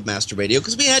back to Webmaster Radio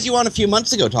because we had you on a few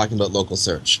months ago talking about local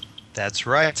search. That's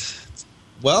right.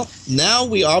 Well, now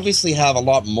we obviously have a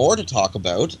lot more to talk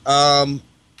about.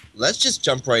 Let's just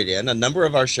jump right in. A number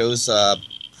of our shows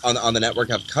on the network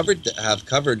have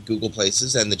covered Google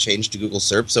Places and the change to Google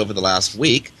SERPs over the last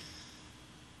week.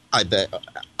 I bet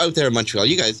out there in Montreal,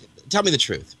 you guys, tell me the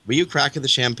truth. Were you cracking the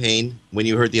champagne when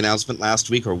you heard the announcement last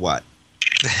week, or what?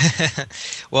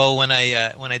 Well, when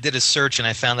I did a search and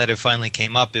I found that it finally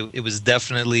came up, it was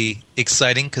definitely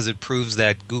exciting because it proves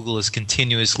that Google is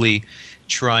continuously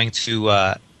trying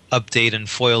to update and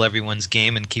foil everyone's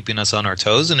game and keeping us on our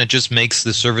toes, and it just makes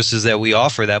the services that we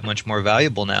offer that much more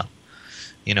valuable now.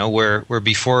 You know, where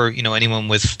before, you know, anyone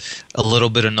with a little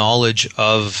bit of knowledge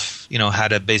of, you know, how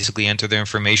to basically enter their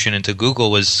information into Google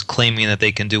was claiming that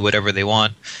they can do whatever they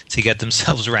want to get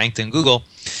themselves ranked in Google.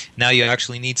 Now you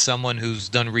actually need someone who's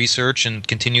done research and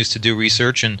continues to do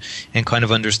research and kind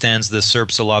of understands the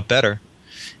SERPs a lot better.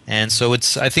 And so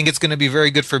I think it's going to be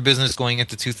very good for business going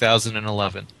into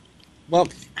 2011. Well,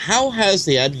 how has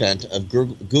the advent of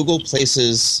Google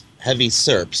Places heavy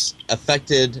SERPs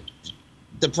affected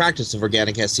the practice of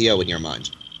organic SEO in your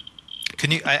mind?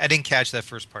 I didn't catch that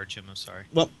first part, Jim. I'm sorry.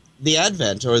 Well, the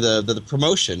advent or the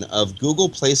promotion of Google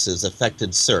Places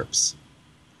affected SERPs.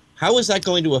 How is that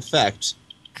going to affect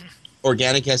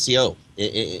organic SEO,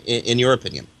 in your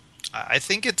opinion? I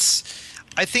think it's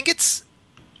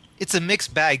a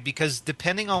mixed bag because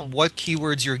depending on what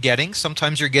keywords you're getting,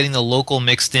 sometimes you're getting the local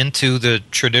mixed into the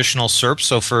traditional SERP.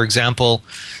 So, for example,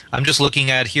 I'm just looking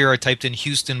at here, I typed in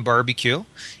Houston barbecue,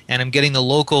 and I'm getting the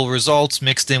local results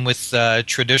mixed in with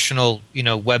traditional, you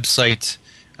know, website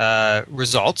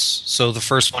results. So the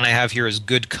first one I have here is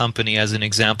Good Company as an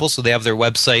example. So they have their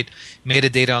website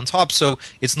metadata on top. So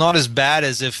it's not as bad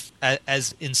as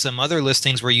as in some other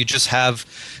listings where you just have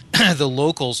the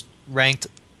locals ranked,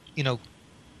 you know,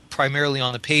 primarily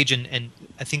on the page. And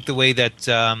I think the way that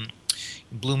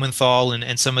Blumenthal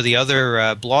and some of the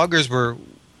other bloggers were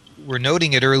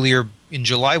noting it earlier in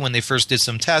July when they first did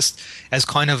some tests as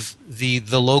kind of the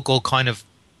local kind of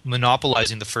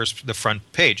monopolizing the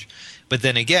front page. But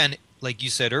then again, like you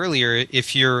said earlier,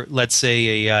 if you're, let's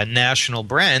say, a national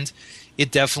brand,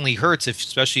 it definitely hurts,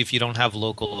 especially if you don't have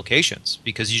local locations,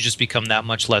 because you just become that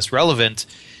much less relevant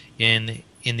in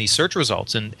these search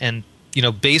results. And you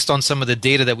know, based on some of the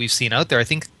data that we've seen out there, I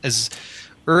think as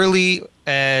early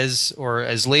as or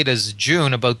as late as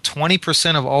June, about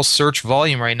 20% of all search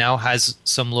volume right now has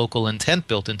some local intent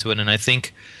built into it. And I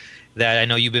think that, I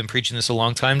know you've been preaching this a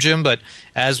long time, Jim, but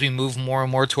as we move more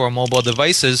and more to our mobile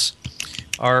devices,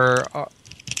 our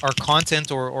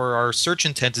content or our search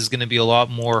intent is going to be a lot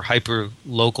more hyper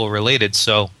local related.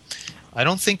 So I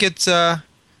don't think it's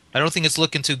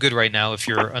looking too good right now if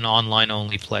you're an online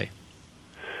only play.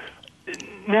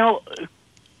 Now,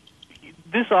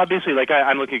 this obviously, like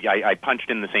I'm looking, I punched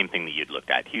in the same thing that you'd looked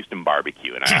at, Houston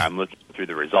barbecue, and I'm looking through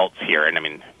the results here, and I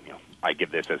mean, you know, I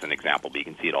give this as an example, but you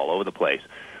can see it all over the place.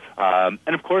 And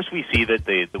of course, we see that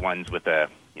the ones with the,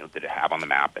 you know, that have on the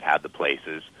map that have the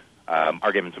places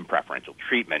are given some preferential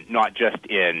treatment, not just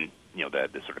in, you know,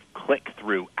 the sort of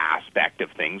click-through aspect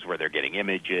of things where they're getting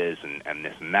images and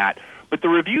this and that, but the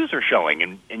reviews are showing,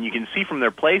 and you can see from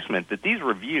their placement that these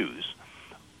reviews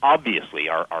obviously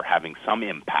are having some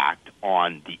impact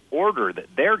on the order that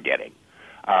they're getting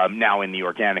now in the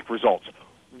organic results.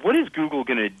 What is Google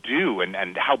going to do,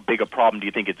 and how big a problem do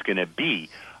you think it's going to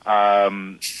be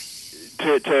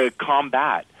to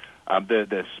combat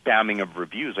the spamming of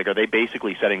reviews? Like, are they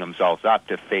basically setting themselves up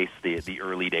to face the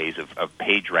early days of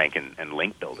page rank and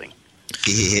link building?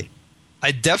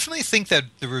 I definitely think that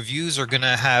the reviews are going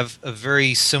to have a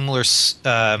very similar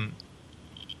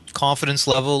confidence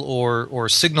level or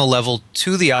signal level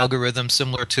to the algorithm,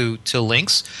 similar to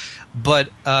links. But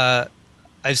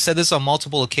I've said this on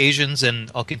multiple occasions, and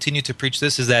I'll continue to preach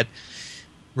this, is that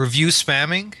review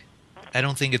spamming, I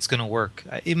don't think it's going to work.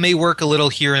 It may work a little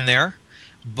here and there,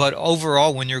 but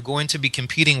overall, when you're going to be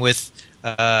competing with,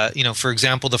 you know, for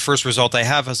example, the first result I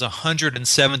have has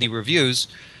 170 reviews,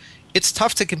 it's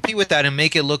tough to compete with that and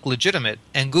make it look legitimate.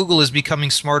 And Google is becoming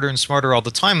smarter and smarter all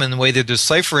the time in the way they're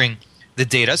deciphering the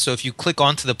data. So if you click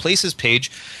onto the Places page,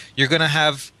 you're going to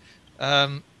have,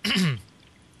 I'm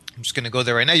just going to go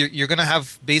there right now, you're going to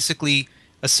have basically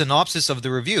a synopsis of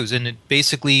the reviews, and it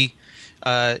basically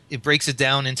it breaks it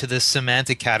down into the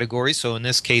semantic categories. So in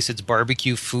this case, it's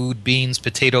barbecue, food, beans,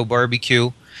 potato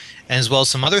barbecue, and as well as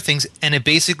some other things, and it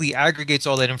basically aggregates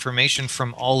all that information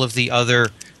from all of the other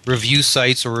review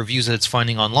sites or reviews that it's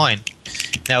finding online.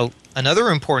 Now, another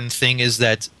important thing is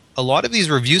that a lot of these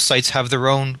review sites have their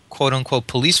own quote-unquote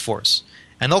police force,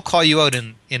 and they'll call you out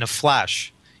in a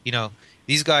flash. You know,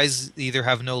 these guys either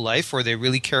have no life or they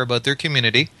really care about their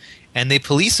community, and they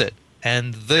police it.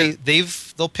 and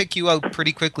they'll pick you out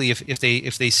pretty quickly if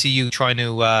they see you trying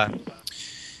to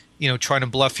trying to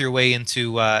bluff your way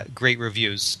into great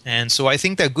reviews. And so I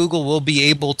think that Google will be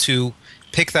able to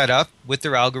pick that up with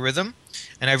their algorithm.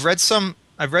 And I've read some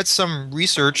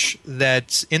research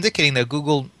that's indicating that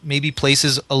Google maybe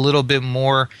places a little bit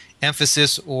more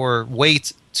emphasis or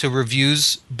weight to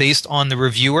reviews based on the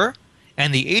reviewer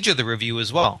and the age of the review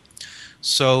as well.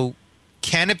 So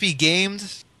can it be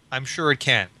gamed? I'm sure it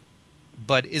can.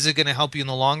 But is it going to help you in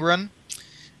the long run?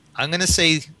 I'm going to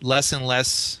say less and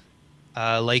less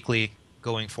likely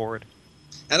going forward.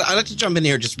 And I'd like to jump in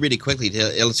here just really quickly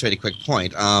to illustrate a quick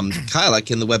point.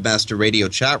 Kylek in the Webmaster Radio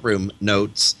chat room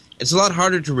notes it's a lot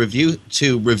harder to review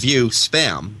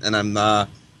spam, and I'm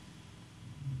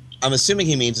assuming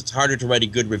he means it's harder to write a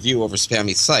good review over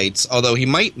spammy sites. Although he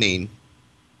might mean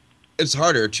it's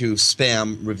harder to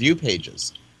spam review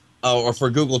pages, or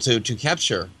for Google to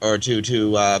capture or to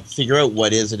figure out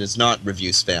what is and is not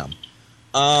review spam.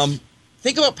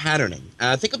 Think about patterning.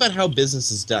 Think about how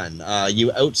business is done. You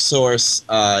outsource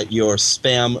your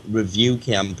spam review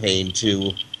campaign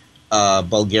to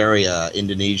Bulgaria,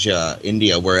 Indonesia,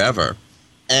 India, wherever.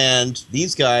 And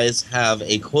these guys have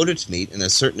a quota to meet in a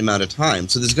certain amount of time.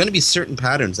 So there's going to be certain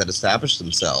patterns that establish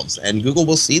themselves, and Google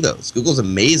will see those. Google's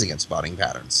amazing at spotting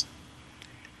patterns.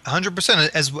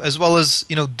 100%. As well as,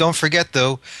 don't forget,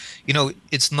 though,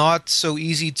 it's not so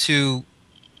easy to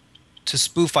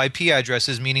spoof IP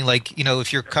addresses, meaning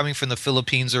if you're coming from the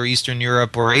Philippines or Eastern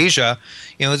Europe or Asia,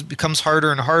 it becomes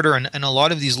harder and harder, and a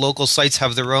lot of these local sites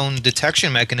have their own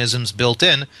detection mechanisms built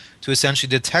in to essentially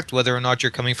detect whether or not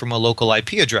you're coming from a local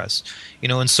IP address.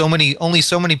 And only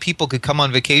so many people could come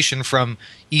on vacation from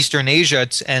Eastern Asia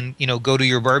and go to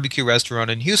your barbecue restaurant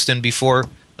in Houston before,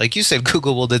 like you said,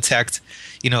 Google will detect,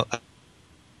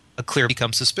 a clear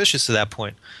become suspicious to that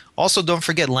point. Also, don't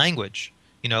forget language.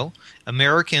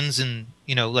 Americans in,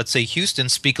 let's say Houston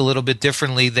speak a little bit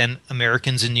differently than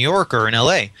Americans in New York or in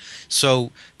LA.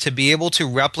 So to be able to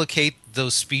replicate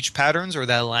those speech patterns or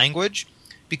that language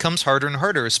becomes harder and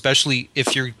harder, especially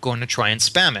if you're going to try and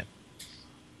spam it.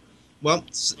 Well,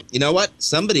 you know what?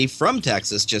 Somebody from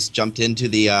Texas just jumped into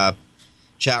the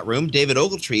chat room. David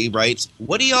Ogletree writes,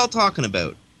 "What are y'all talking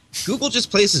about? Google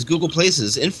just places Google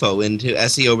Places info into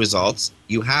SEO results.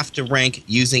 You have to rank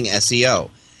using SEO."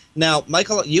 Now,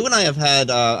 Michael, you and I have had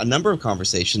a number of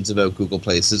conversations about Google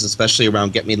Places, especially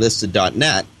around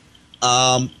GetMeListed.net.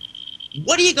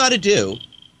 What do you got to do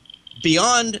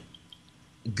beyond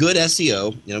good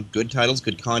SEO, good titles,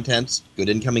 good contents, good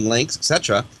incoming links,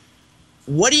 etc.?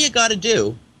 What do you got to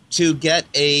do to get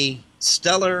a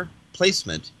stellar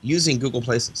placement using Google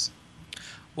Places?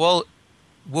 Well,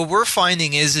 what we're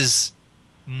finding is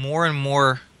more and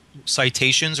more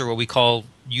citations, or what we call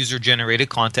user-generated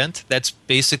content. That's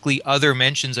basically other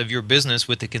mentions of your business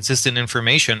with the consistent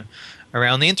information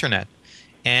around the internet.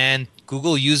 And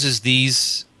Google uses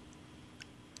these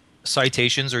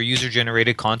citations or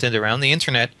user-generated content around the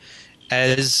internet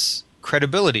as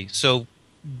credibility. So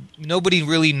nobody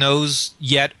really knows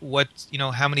yet what,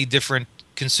 how many different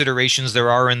considerations there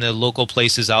are in the local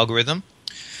places algorithm.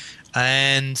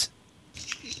 And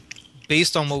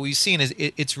based on what we've seen,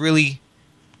 it's really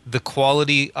the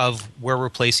quality of where we're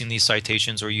placing these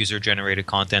citations or user-generated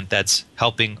content that's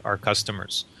helping our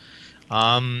customers.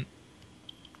 That's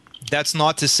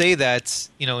not to say that,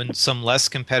 in some less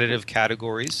competitive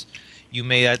categories,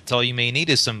 that's all you may need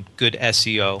is some good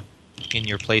SEO in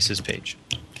your Places page.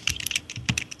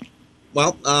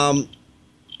 Well,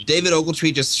 David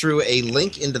Ogletree just threw a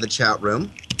link into the chat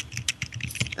room,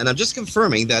 and I'm just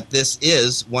confirming that this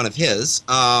is one of his.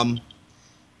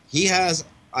 He has,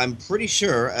 I'm pretty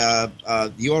sure,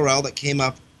 the URL that came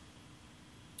up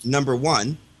number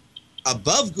one,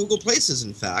 above Google Places,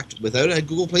 in fact, without a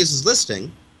Google Places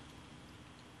listing.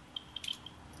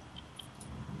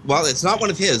 Well, it's not one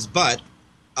of his, but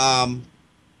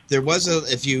there was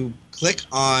if you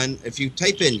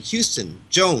type in Houston,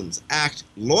 Jones, Act,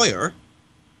 Lawyer,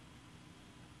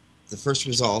 the first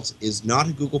result is not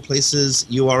a Google Places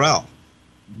URL.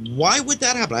 Why would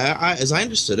that happen? As I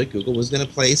understood it, Google was going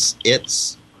to place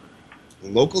its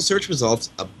local search results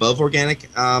above organic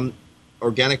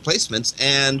placements.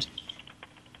 And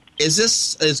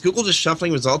is Google just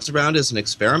shuffling results around as an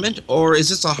experiment, or is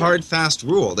this a hard, fast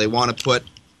rule? They want to put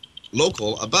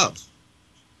local above.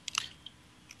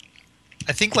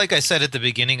 I think, like I said at the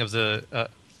beginning of the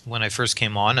when I first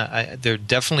came on, they're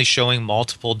definitely showing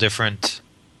multiple different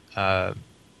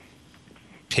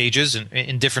pages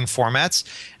in different formats,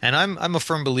 and I'm a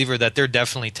firm believer that they're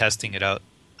definitely testing it out.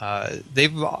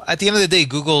 They've, at the end of the day,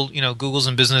 Google's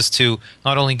in business to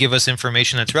not only give us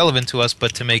information that's relevant to us,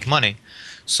 but to make money.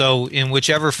 So in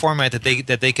whichever format that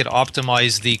they could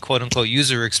optimize the quote unquote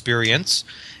user experience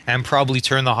and probably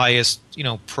turn the highest,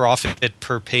 profit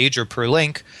per page or per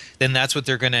link, then that's what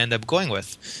they're going to end up going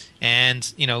with.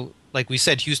 And, like we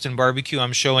said, Houston Barbecue,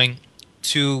 I'm showing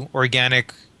 2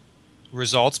 organic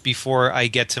results before I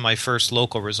get to my first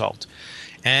local result.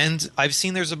 And I've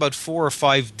seen there's about 4 or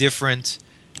 5 different,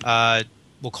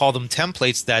 we'll call them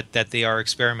templates that they are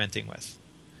experimenting with.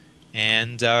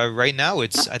 And right now, I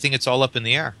think it's all up in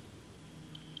the air.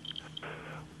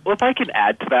 Well, if I can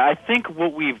add to that, I think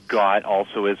what we've got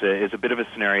also is a bit of a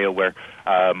scenario where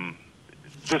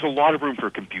there's a lot of room for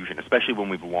confusion, especially when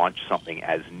we've launched something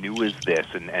as new as this,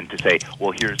 and to say,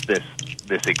 well, here's this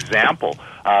example,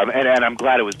 and I'm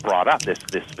glad it was brought up, this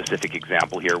specific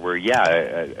example here, where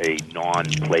a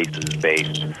non-places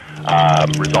based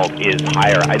result is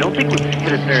higher. I don't think we've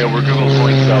hit a scenario where Google's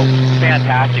going to go,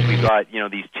 fantastic, we've got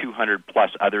these 200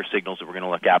 plus other signals that we're going to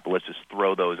look at, but let's just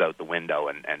throw those out the window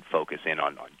and focus in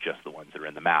on just the ones that are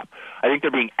in the map. I think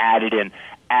they're being added in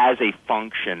as a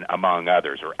function among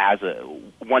others, or as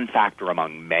one factor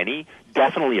among many,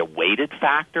 definitely a weighted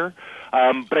factor.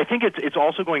 But I think it's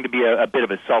also going to be a bit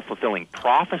of a self-fulfilling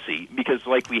prophecy, because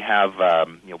like we have,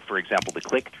 for example, the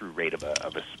click-through rate of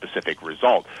a specific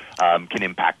result can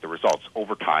impact the results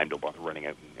over time. Don't bother running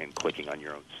out and clicking on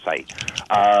your own site.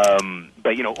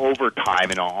 But over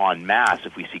time and en masse,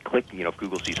 if we see if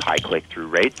Google sees high click-through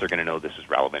rates, they're going to know this is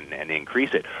relevant and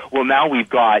increase it. Well, now we've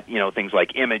got things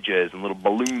like images and little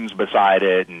balloons beside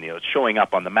it, and it's showing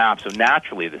up on the map. So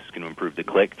naturally, this is going to improve the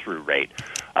click-through rate.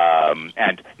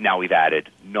 And now we've added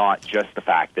not just the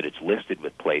fact that it's listed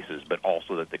with places, but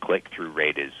also that the click-through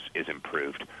rate is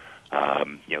improved.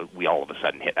 We all of a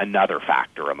sudden hit another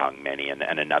factor among many, and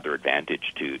another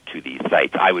advantage to these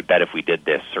sites. I would bet if we did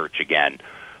this search again,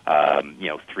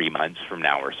 3 months from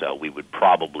now or so, we would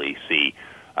probably see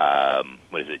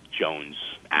Jones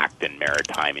Act and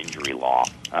Maritime Injury Law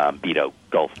beat out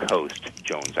Gulf Coast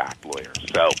Jones Act lawyers.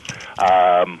 So.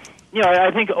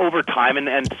 I think over time,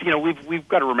 and we've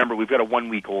got to remember, we've got a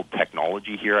 1-week-old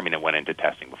technology here. I mean, it went into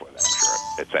testing before that, I'm sure,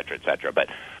 et cetera, et cetera. But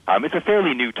it's a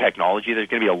fairly new technology. There's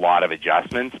going to be a lot of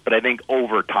adjustments. But I think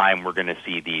over time, we're going to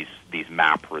see these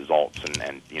map results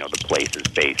and the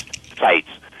places-based sites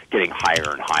getting higher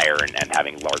and higher and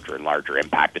having larger and larger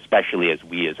impact, especially as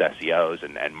we as SEOs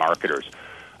and marketers,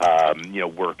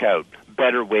 work out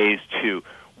better ways to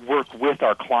work with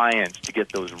our clients to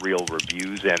get those real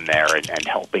reviews in there and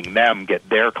helping them get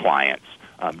their clients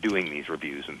doing these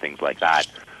reviews and things like that.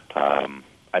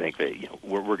 I think that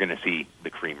we're going to see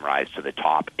the cream rise to the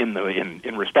top in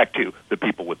respect to the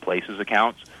people with places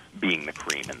accounts being the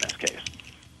cream in this case.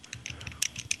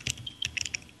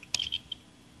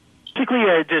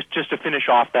 Particularly, just to finish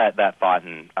off that thought,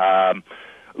 and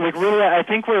really, I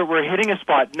think we're hitting a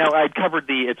spot. Now, I'd covered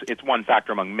it's one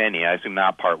factor among many. I assume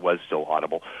that part was still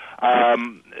audible.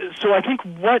 So I think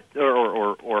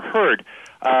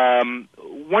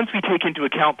once we take into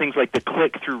account things like the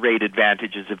click-through rate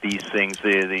advantages of these things,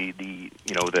 the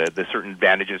certain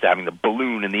advantages to having the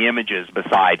balloon and the images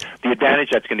beside, the advantage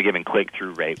that's going to give in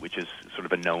click-through rate, which is sort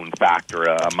of a known factor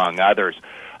among others.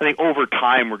 I think over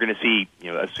time we're going to see,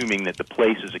 assuming that the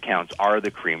places accounts are the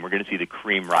cream, we're going to see the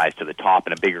cream rise to the top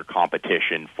and a bigger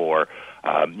competition for,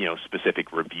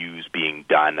 specific reviews being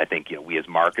done. I think, we as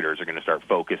marketers are going to start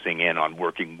focusing in on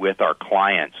working with our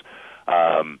clients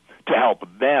to help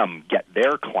them get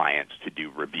their clients to do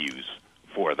reviews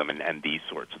for them and these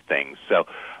sorts of things. So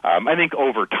I think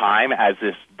over time, as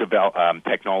this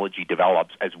technology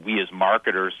develops, as we as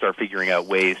marketers start figuring out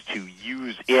ways to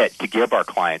use it to give our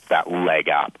clients that leg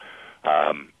up,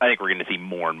 I think we're going to see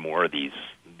more and more of these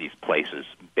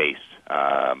places-based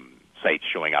sites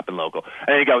showing up in local. I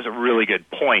think that was a really good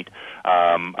point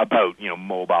about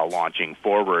mobile launching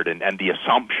forward and the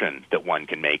assumption that one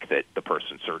can make that the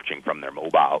person searching from their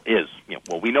mobile is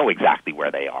we know exactly where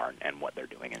they are and what they're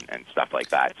doing and stuff like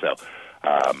that. So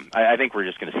I think we're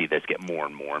just going to see this get more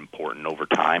and more important over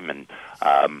time. And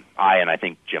I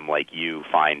think Jim, like you,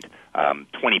 find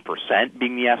 20%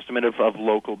 being the estimate of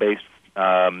local based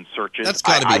searches. That's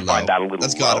got to be low. I find that a little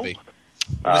That's low. Got to be. It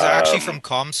was actually from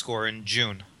ComScore in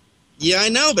June. Yeah, I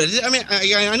know, but I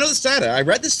know the data. I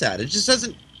read this data. It just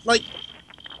doesn't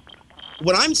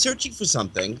when I'm searching for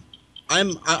something,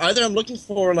 I'm looking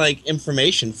for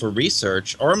information for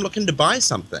research, or I'm looking to buy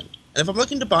something. And if I'm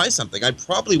looking to buy something, I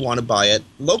probably want to buy it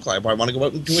locally. I want to go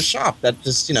out into a shop. That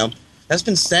just that's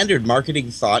been standard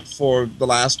marketing thought for the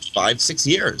last 5-6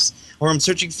 years. Or I'm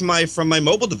searching from my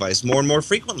mobile device more and more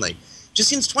frequently. Just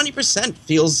seems 20%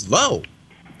 feels low.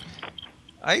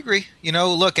 I agree.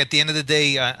 Look, at the end of the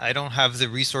day, I don't have the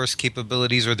resource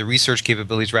capabilities or the research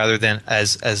capabilities rather than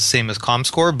as same as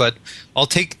ComScore, but I'll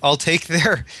take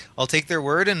their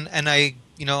word, and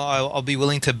I'll be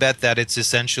willing to bet that it's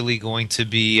essentially going to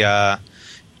be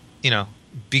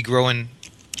be growing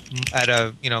at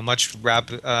a much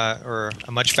or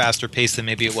a much faster pace than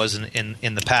maybe it was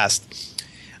in the past.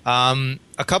 A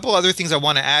couple other things I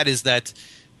want to add is that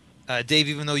Dave,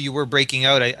 even though you were breaking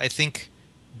out, I think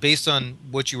based on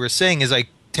what you were saying is I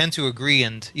tend to agree,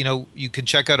 and you can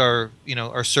check out our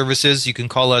services. You can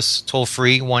call us toll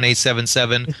free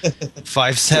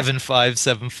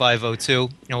 1-877-575-7502,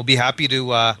 and we'll be happy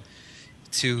to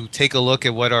take a look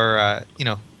at what our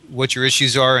what your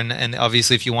issues are, and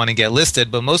obviously if you want to get listed.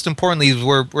 But most importantly,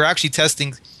 we're actually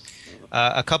testing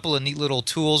a couple of neat little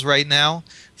tools right now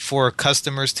for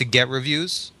customers to get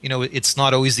reviews. It's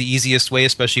not always the easiest way,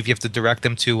 especially if you have to direct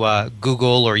them to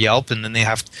Google or Yelp, and then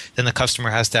the customer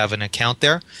has to have an account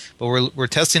there. But we're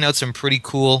testing out some pretty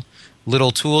cool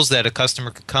little tools that a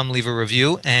customer could come leave a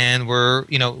review, and we're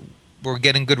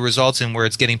getting good results, and where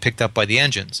it's getting picked up by the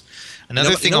engines.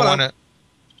 Another thing I want to.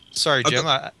 Sorry, Jim.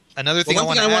 Another thing I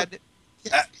want to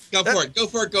add. Go for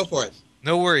it.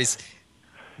 No worries.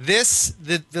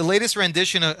 The latest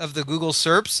rendition of the Google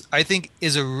SERPs, I think,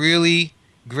 is a really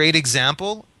great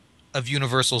example of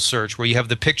universal search, where you have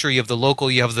the picture, you have the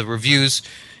local, you have the reviews,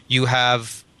 you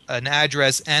have an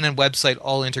address and a website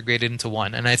all integrated into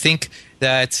one. And I think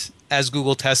that as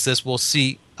Google tests this, we'll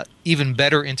see even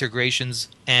better integrations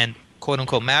and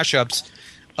quote-unquote mashups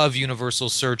of universal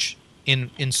search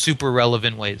in super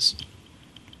relevant ways.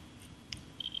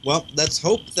 Well, let's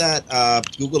hope that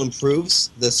Google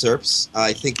improves the SERPs.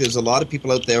 I think there's a lot of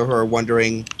people out there who are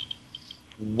wondering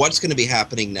what's going to be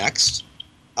happening next.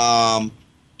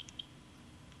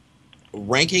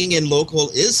 Ranking in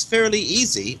local is fairly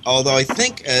easy, although I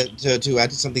think, to add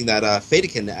to something that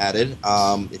Fadikin added,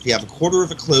 if you have a quarter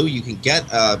of a clue, you can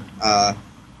get a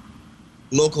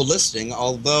local listing,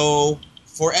 although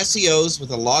for SEOs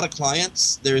with a lot of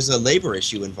clients, there's a labor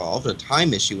issue involved, a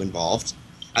time issue involved.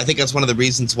 I think that's one of the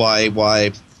reasons why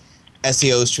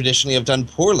SEOs traditionally have done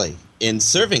poorly in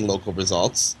serving local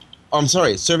results.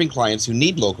 Serving clients who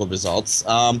need local results.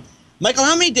 Michael,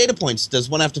 how many data points does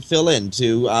one have to fill in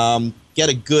to get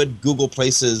a good Google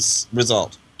Places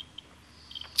result?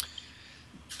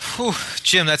 Whew,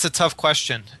 Jim, that's a tough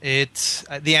question.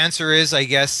 The answer is, I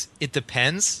guess, it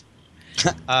depends.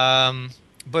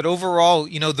 But overall,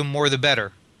 the more the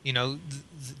better.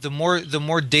 The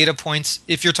more data points,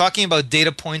 if you're talking about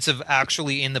data points of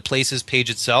actually in the Places page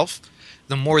itself,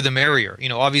 the more the merrier.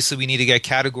 Obviously we need to get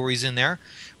categories in there.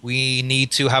 We need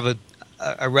to have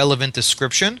a relevant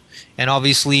description, and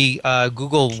obviously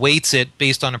Google weights it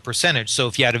based on a percentage. So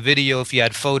if you had a video, if you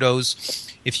had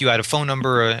photos, if you had a phone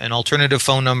number, an alternative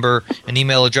phone number, an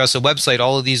email address, a website,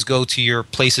 all of these go to your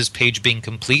Places page being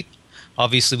complete.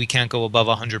 Obviously we can't go above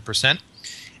 100%.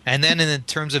 And then in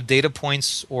terms of data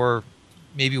points, or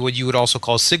maybe what you would also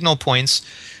call signal points,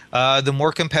 the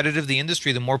more competitive the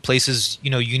industry, the more places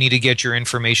you need to get your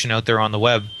information out there on the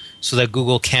web, so that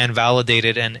Google can validate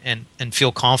it and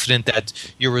feel confident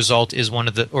that your result is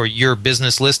or your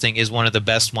business listing is one of the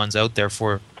best ones out there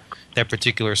for that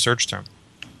particular search term.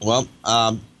 Well,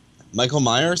 Michael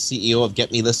Meyer, CEO of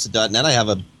GetMeListed.net, I have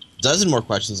a dozen more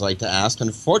questions I'd like to ask.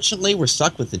 Unfortunately, we're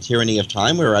stuck with the tyranny of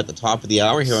time. We're at the top of the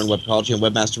hour here on Webcology and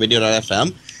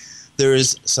WebmasterRadio.fm. There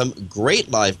is some great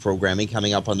live programming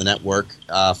coming up on the network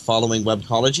following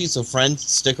Webcology, so friends,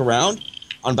 stick around.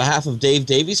 On behalf of Dave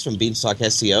Davies from Beanstalk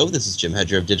SEO, this is Jim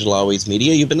Hedger of Digital Always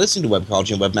Media. You've been listening to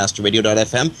Webcology and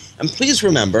WebmasterRadio.fm. And please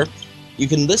remember, you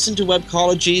can listen to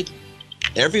Webcology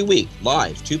every week,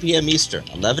 live, 2 p.m. Eastern,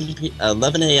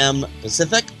 11 a.m.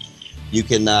 Pacific. You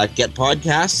can get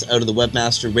podcasts out of the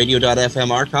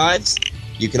WebmasterRadio.fm archives.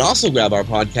 You can also grab our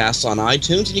podcasts on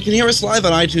iTunes, and you can hear us live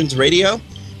on iTunes Radio.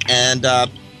 And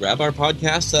grab our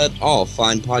podcasts at all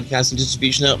fine podcast and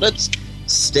distribution outlets.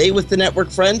 Stay with the network,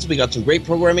 friends. We got some great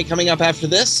programming coming up after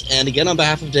this. And again, on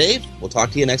behalf of Dave, we'll talk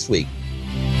to you next week.